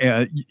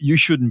 you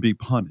shouldn't be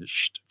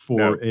punished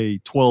for a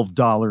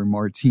 $12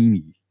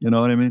 martini. You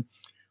know what I mean?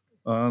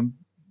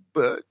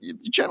 But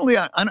generally,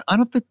 I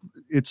don't think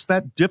it's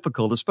that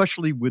difficult,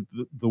 especially with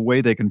the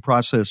way they can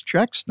process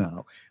checks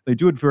now. They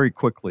do it very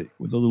quickly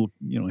with a little,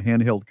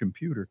 handheld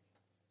computer.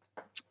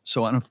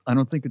 So I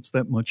don't think it's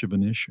that much of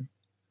an issue.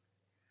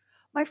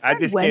 My friend I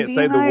just Wendy can't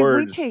say and the I,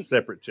 words we take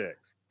separate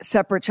checks.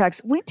 separate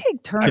checks. We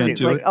take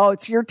turns. Like, oh,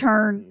 it's your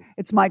turn.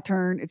 It's my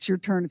turn. It's your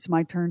turn. It's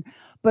my turn.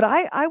 But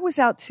I was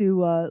out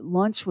to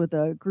lunch with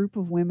a group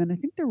of women. I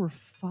think there were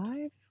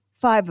five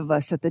of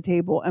us at the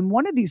table. And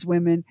one of these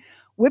women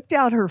whipped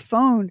out her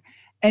phone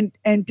and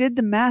did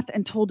the math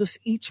and told us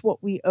each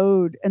what we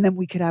owed. And then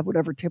we could have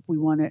whatever tip we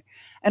wanted.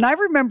 And I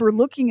remember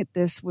looking at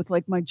this with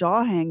like my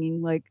jaw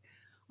hanging like,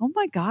 oh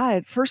my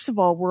God, first of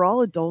all, we're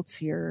all adults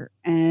here.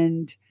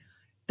 And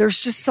there's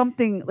just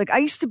something like I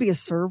used to be a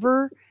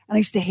server and I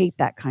used to hate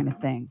that kind of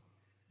thing.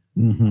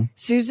 Mm-hmm.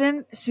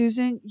 Susan,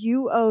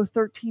 you owe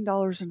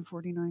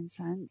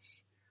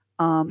 $13.49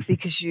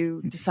 because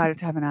you decided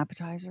to have an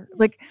appetizer.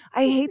 Like,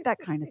 I hate that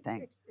kind of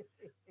thing.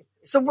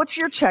 So what's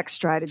your check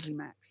strategy,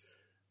 Max?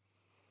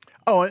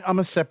 Oh, I'm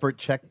a separate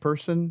check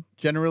person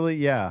generally.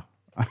 Yeah.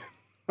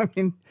 I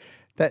mean,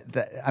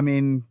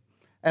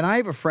 and I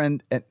have a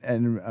friend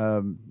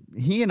and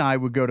he and I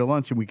would go to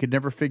lunch and we could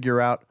never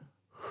figure out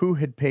who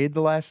had paid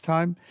the last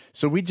time.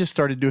 So we just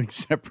started doing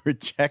separate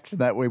checks. And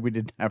that way we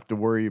didn't have to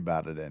worry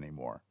about it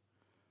anymore.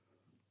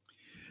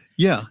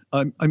 Yeah.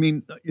 I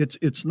mean,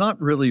 it's not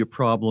really a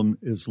problem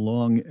as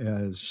long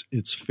as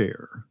it's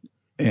fair.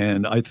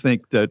 And I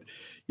think that,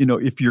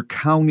 if you're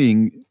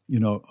counting,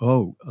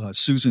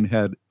 Susan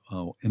had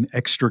an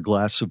extra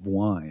glass of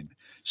wine,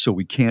 so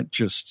we can't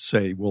just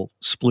say, well,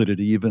 split it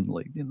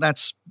evenly.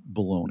 That's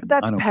baloney.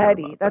 That's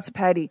petty. That's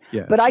petty.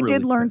 Yeah, but it's I really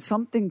did learn petty.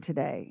 something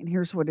today, and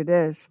here's what it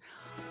is.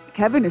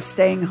 Kevin is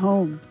staying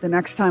home the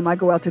next time I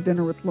go out to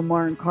dinner with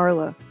Lamar and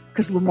Carla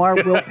because Lamar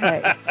will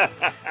pay.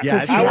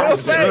 Yes, he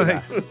has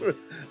to.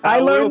 I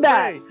learned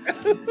that.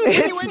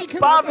 It's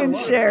Bob and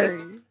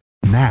Sherry.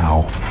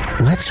 Now,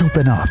 let's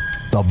open up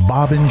the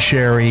Bob and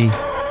Sherry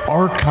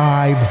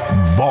Archive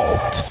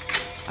Vault.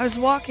 I was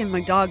walking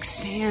my dog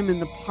Sam in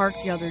the park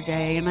the other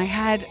day, and I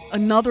had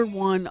another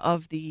one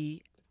of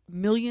the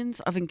millions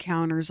of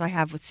encounters I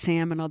have with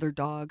Sam and other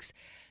dogs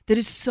that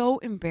is so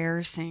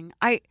embarrassing.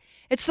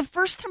 It's the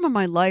first time in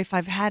my life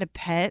I've had a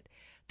pet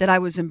that I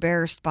was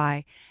embarrassed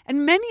by.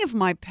 And many of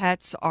my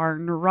pets are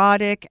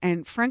neurotic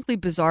and frankly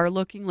bizarre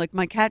looking, like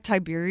my cat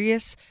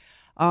Tiberius.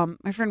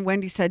 My friend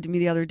Wendy said to me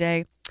the other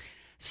day,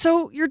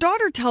 so your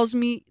daughter tells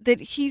me that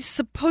he's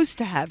supposed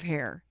to have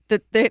hair,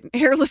 that the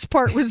hairless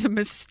part was a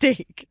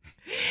mistake.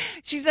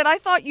 She said, I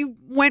thought you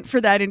went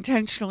for that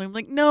intentionally. I'm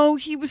like, no,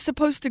 he was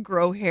supposed to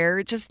grow hair.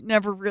 It just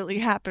never really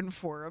happened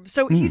for him.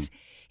 So he's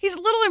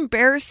a little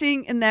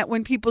embarrassing in that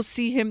when people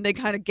see him, they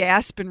kind of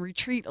gasp and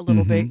retreat a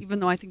little bit, even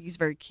though I think he's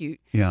very cute.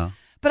 Yeah.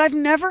 But I've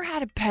never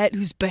had a pet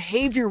whose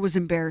behavior was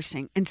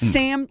embarrassing. And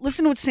Sam,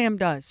 listen to what Sam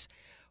does.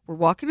 We're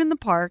walking in the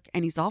park,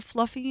 and he's all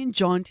fluffy and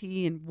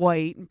jaunty and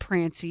white and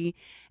prancy.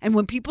 And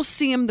when people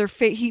see him,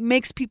 he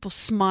makes people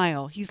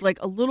smile. He's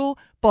like a little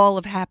ball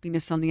of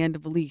happiness on the end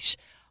of a leash.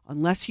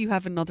 Unless you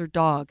have another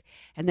dog.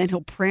 And then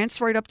he'll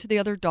prance right up to the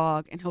other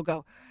dog and he'll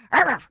go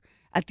 "Arr!"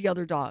 at the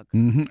other dog.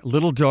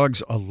 Little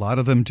dogs, a lot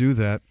of them do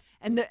that.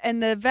 And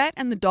the vet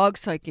and the dog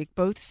psychic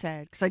both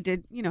said, because I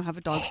did, have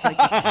a dog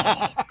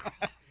psychic.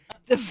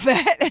 The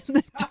vet and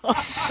the dog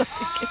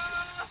psychic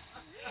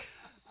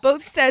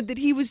both said that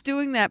he was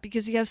doing that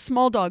because he has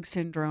small dog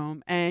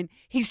syndrome and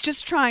he's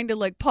just trying to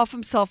like puff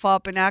himself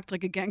up and act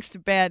like a gangster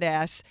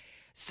badass.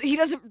 So he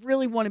doesn't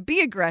really want to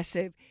be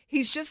aggressive.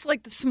 He's just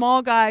like the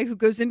small guy who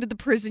goes into the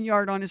prison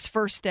yard on his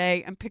first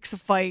day and picks a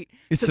fight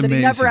so that he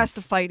never has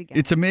to fight again.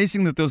 It's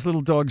amazing that those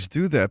little dogs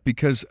do that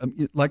because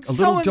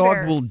little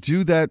dog will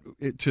do that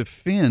to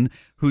Finn,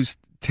 who's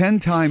 10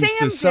 times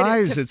the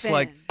size. It's Finn.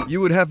 Like you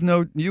would have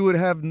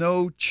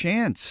no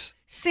chance.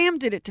 Sam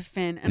did it to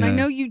Finn, and I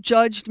know you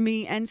judged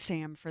me and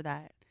Sam for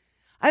that.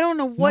 I don't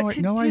know what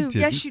to do. I didn't.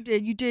 Yes, you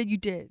did. You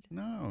did.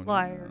 No.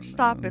 Liar.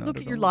 Stop it. Look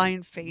at your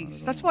lying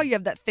face. That's why you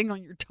have that thing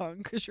on your tongue,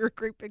 because you're a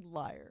great big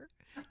liar.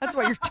 That's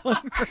why your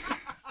tongue hurts.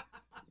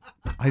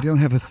 I don't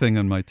have a thing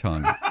on my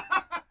tongue.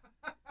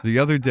 The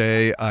other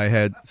day, I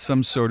had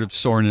some sort of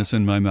soreness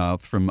in my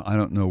mouth from I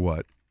don't know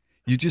what.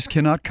 You just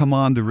cannot come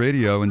on the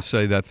radio and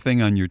say that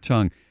thing on your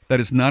tongue. That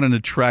is not an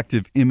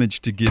attractive image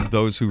to give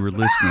those who are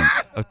listening,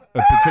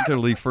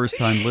 particularly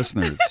first-time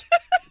listeners.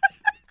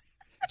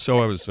 So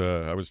I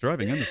was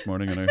driving in this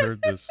morning and I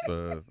heard this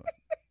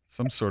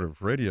some sort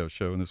of radio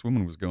show, and this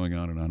woman was going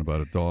on and on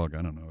about a dog.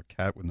 I don't know, a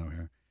cat with no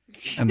hair.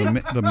 And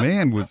the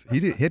man he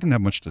didn't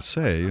have much to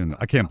say, and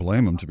I can't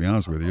blame him, to be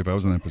honest with you. If I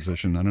was in that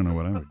position, I don't know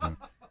what I would do.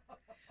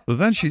 But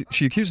then she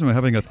accused him of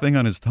having a thing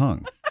on his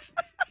tongue.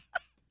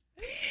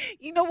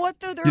 You know what,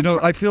 though?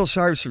 I feel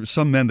sorry for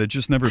some men that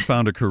just never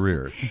found a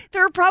career.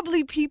 There are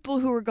probably people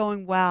who are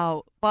going,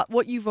 wow, but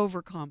what you've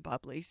overcome,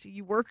 Bob Lacey.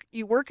 You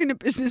work in a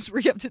business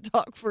where you have to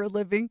talk for a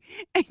living,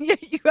 and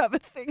yet you have a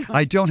thing on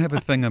I don't have a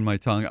thing on my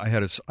tongue. I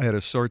had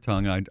a sore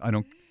tongue. I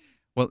don't.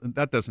 Well,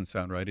 that doesn't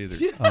sound right either.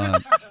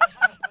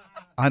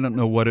 I don't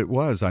know what it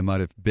was. I might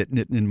have bitten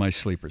it in my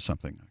sleep or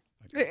something.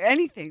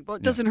 Anything. Well,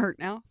 it doesn't hurt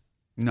now.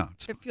 No,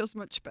 it feels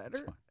much better. It's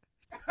fine.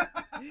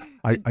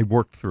 I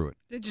worked through it.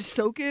 Did you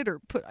soak it or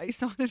put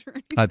ice on it or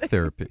anything? I had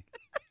therapy.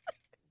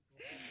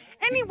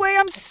 Anyway,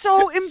 I'm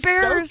so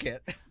embarrassed.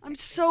 I'm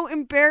so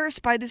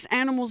embarrassed by this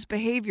animal's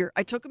behavior.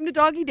 I took him to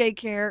doggy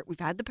daycare. We've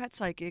had the pet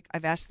psychic.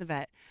 I've asked the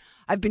vet.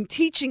 I've been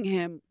teaching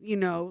him,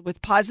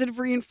 with positive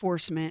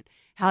reinforcement,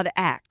 how to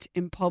act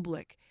in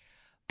public.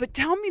 But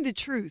tell me the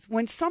truth.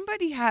 When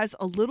somebody has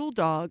a little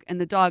dog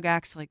and the dog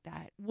acts like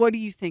that, what do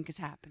you think is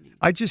happening?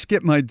 I just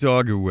get my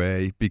dog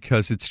away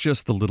because it's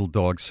just the little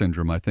dog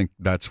syndrome. I think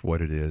that's what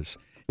it is.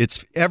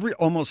 It's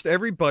almost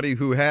everybody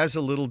who has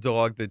a little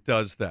dog that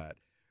does that.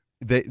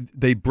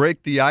 They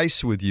break the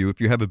ice with you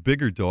if you have a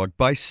bigger dog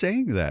by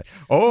saying that.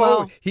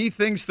 He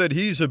thinks that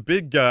he's a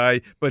big guy,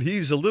 but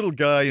he's a little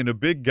guy in a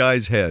big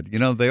guy's head.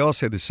 They all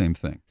say the same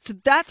thing. So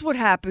that's what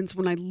happens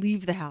when I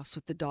leave the house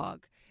with the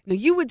dog. Now,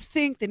 you would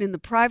think that in the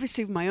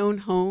privacy of my own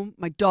home,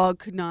 my dog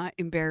could not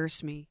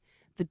embarrass me.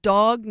 The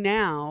dog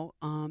now,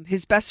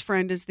 his best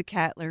friend is the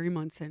cat, Larry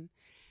Munson,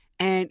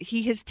 and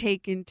he has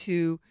taken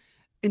to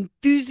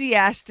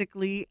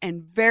enthusiastically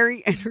and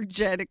very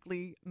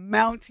energetically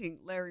mounting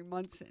Larry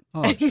Munson.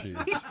 Oh,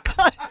 jeez. He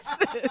does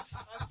this.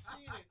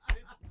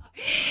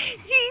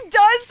 He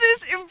does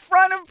this in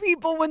front of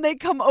people when they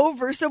come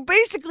over. So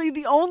basically,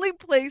 the only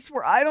place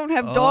where I don't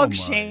have dog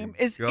shame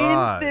is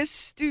in this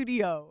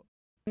studio.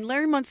 And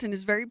Larry Munson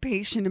is very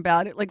patient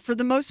about it. Like, for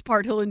the most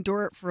part, he'll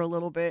endure it for a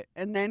little bit,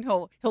 and then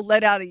he'll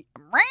let out a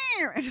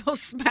meow, and he'll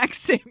smack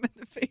Sam in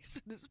the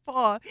face with his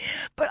paw.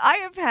 But I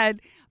have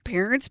had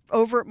parents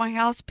over at my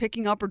house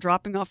picking up or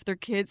dropping off their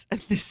kids,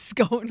 and this is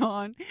going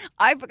on.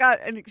 I've got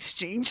an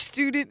exchange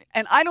student,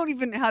 and I don't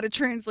even know how to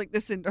translate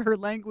this into her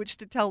language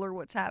to tell her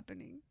what's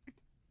happening.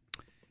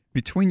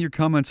 Between your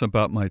comments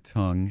about my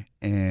tongue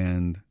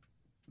and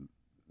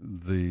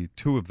the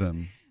two of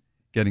them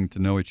getting to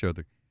know each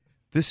other,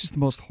 this is the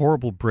most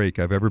horrible break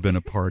I've ever been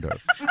a part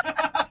of.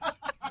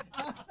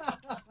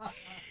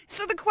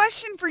 So the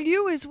question for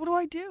you is, what do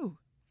I do?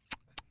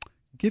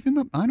 Give him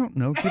a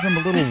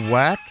little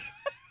whack.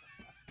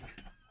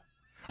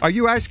 Are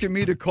you asking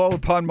me to call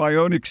upon my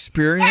own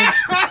experience?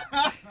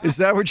 Is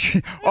that what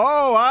you...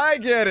 Oh, I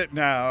get it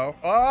now.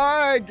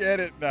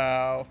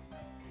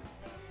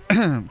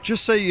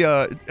 Just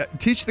say,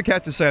 teach the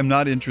cat to say, I'm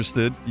not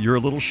interested. You're a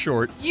little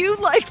short. You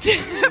like to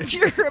have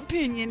your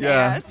opinion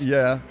asked.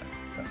 Yeah.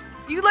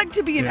 You like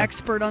to be an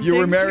expert on You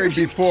things. were married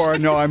before.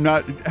 No, I'm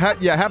not.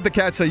 Have the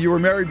cat say, you were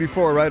married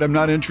before, right? I'm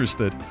not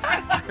interested.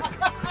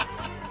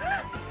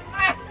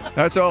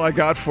 That's all I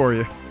got for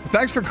you.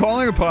 Thanks for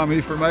calling upon me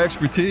for my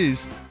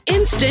expertise.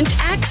 Instant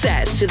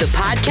access to the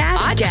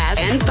podcast,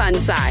 and fun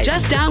side.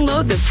 Just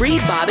download the free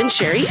Bob and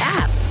Sherry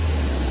app.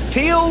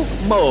 Teal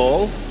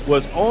Mull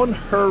was on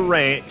her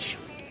ranch,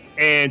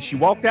 and she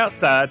walked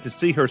outside to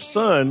see her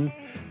son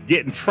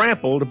getting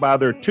trampled by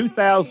their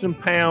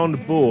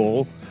 2,000-pound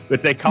bull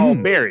that they call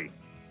Barry.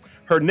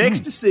 Her next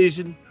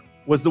decision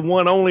was the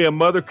one only a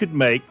mother could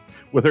make.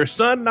 With her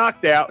son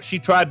knocked out, she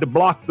tried to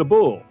block the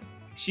bull.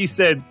 She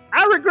said,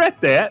 I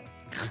regret that,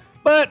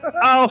 but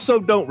I also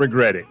don't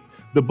regret it.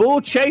 The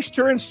bull chased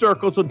her in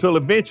circles until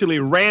eventually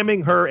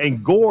ramming her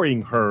and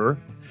goring her.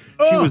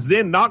 She was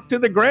then knocked to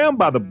the ground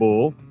by the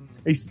bull.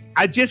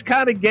 I just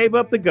kind of gave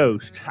up the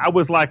ghost. I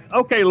was like,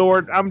 okay,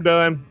 Lord, I'm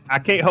done. I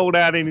can't hold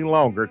out any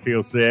longer,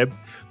 Teal said.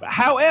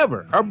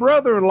 However, her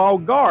brother-in-law,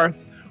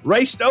 Garth,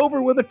 raced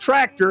over with a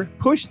tractor,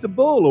 pushed the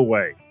bull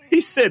away.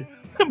 He said,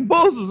 the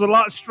bulls is a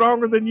lot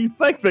stronger than you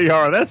think they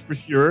are, that's for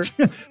sure.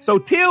 So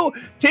Teal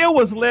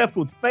was left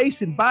with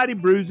face and body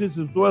bruises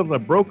as well as a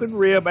broken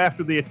rib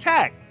after the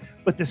attack.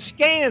 But the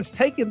scans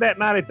taken that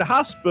night at the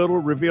hospital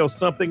revealed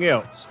something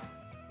else.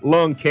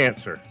 Lung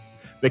cancer.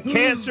 The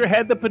cancer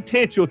had the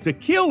potential to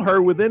kill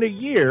her within a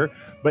year,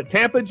 but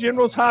Tampa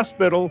General's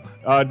Hospital,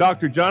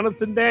 Dr.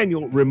 Jonathan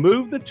Daniel,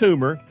 removed the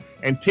tumor,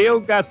 and Teal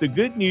got the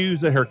good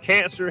news that her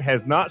cancer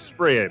has not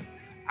spread.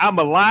 I'm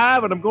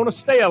alive, and I'm going to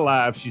stay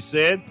alive, she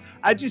said.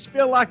 I just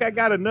feel like I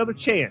got another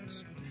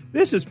chance.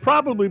 This has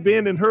probably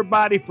been in her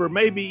body for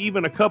maybe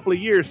even a couple of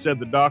years, said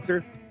the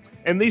doctor.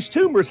 And these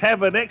tumors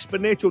have an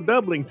exponential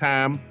doubling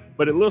time,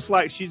 but it looks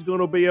like she's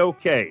going to be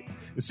okay.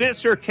 And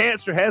since her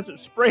cancer hasn't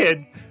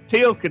spread,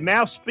 Teal can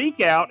now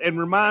speak out and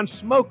remind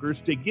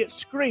smokers to get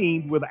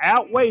screened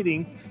without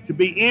waiting to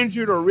be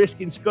injured or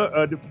risking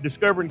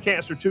discovering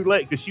cancer too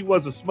late, because she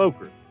was a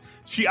smoker.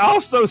 She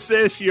also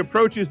says she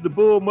approaches the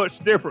bull much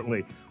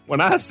differently. When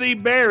I see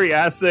Barry,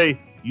 I say,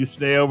 you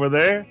stay over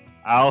there,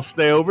 I'll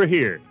stay over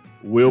here.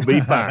 We'll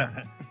be fine.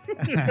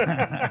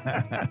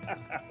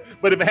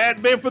 But if it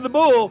hadn't been for the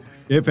bull,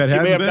 she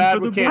may have died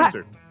with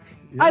cancer.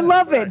 I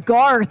love it.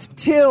 Garth,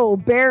 Till,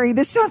 Barry.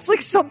 This sounds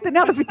like something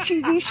out of a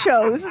TV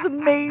show. This is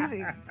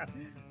amazing.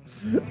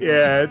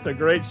 Yeah, it's a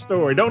great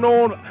story. I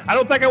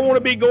don't think I want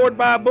to be gored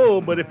by a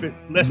bull, but if it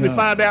lets me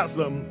find out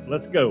something,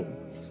 let's go.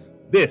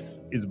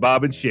 This is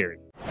Bob and Sherry.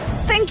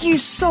 Thank you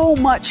so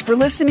much for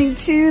listening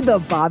to the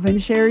Bob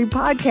and Sherry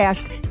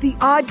podcast, the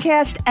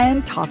Oddcast,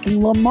 and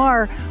Talking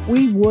Lamar.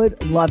 We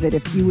would love it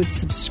if you would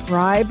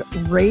subscribe,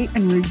 rate,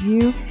 and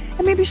review,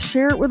 and maybe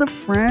share it with a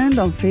friend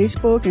on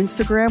Facebook,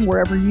 Instagram,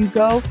 wherever you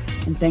go.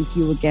 And thank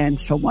you again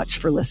so much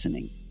for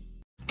listening.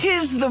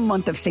 'Tis the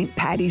month of St.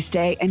 Paddy's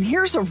Day, and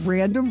here's a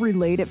random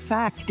related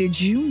fact. Did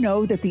you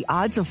know that the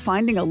odds of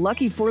finding a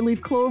lucky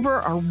four-leaf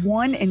clover are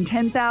 1 in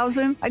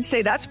 10,000? I'd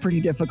say that's pretty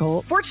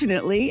difficult.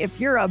 Fortunately, if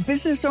you're a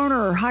business owner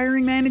or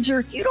hiring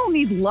manager, you don't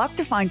need luck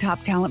to find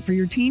top talent for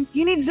your team.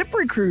 You need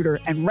ZipRecruiter,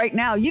 and right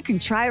now you can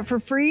try it for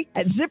free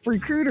at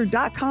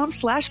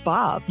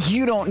ZipRecruiter.com/Bob.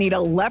 You don't need a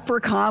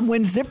leprechaun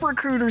when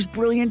ZipRecruiter's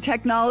brilliant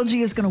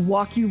technology is going to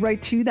walk you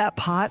right to that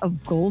pot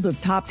of gold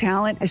of top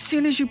talent. As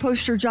soon as you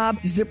post your job,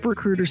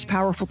 ZipRecruiter's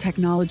powerful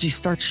technology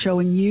starts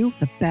showing you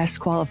the best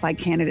qualified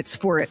candidates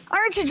for it.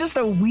 Aren't you just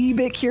a wee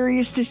bit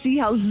curious to see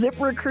how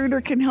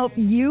ZipRecruiter can help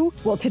you?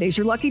 Well, today's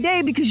your lucky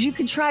day because you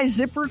can try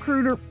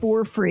ZipRecruiter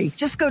for free.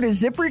 Just go to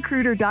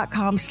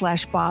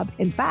ZipRecruiter.com/Bob.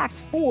 In fact,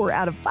 4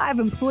 out of 5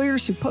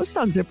 employers who post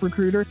on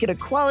ZipRecruiter get a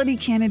quality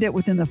candidate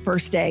within the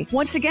first day.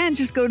 Once again,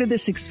 just go to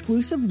this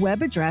exclusive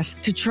web address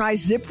to try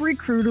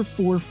ZipRecruiter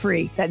for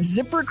free. That's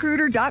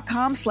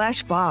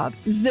ZipRecruiter.com/Bob.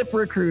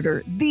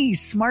 ZipRecruiter, the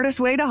smartest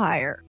way to hire.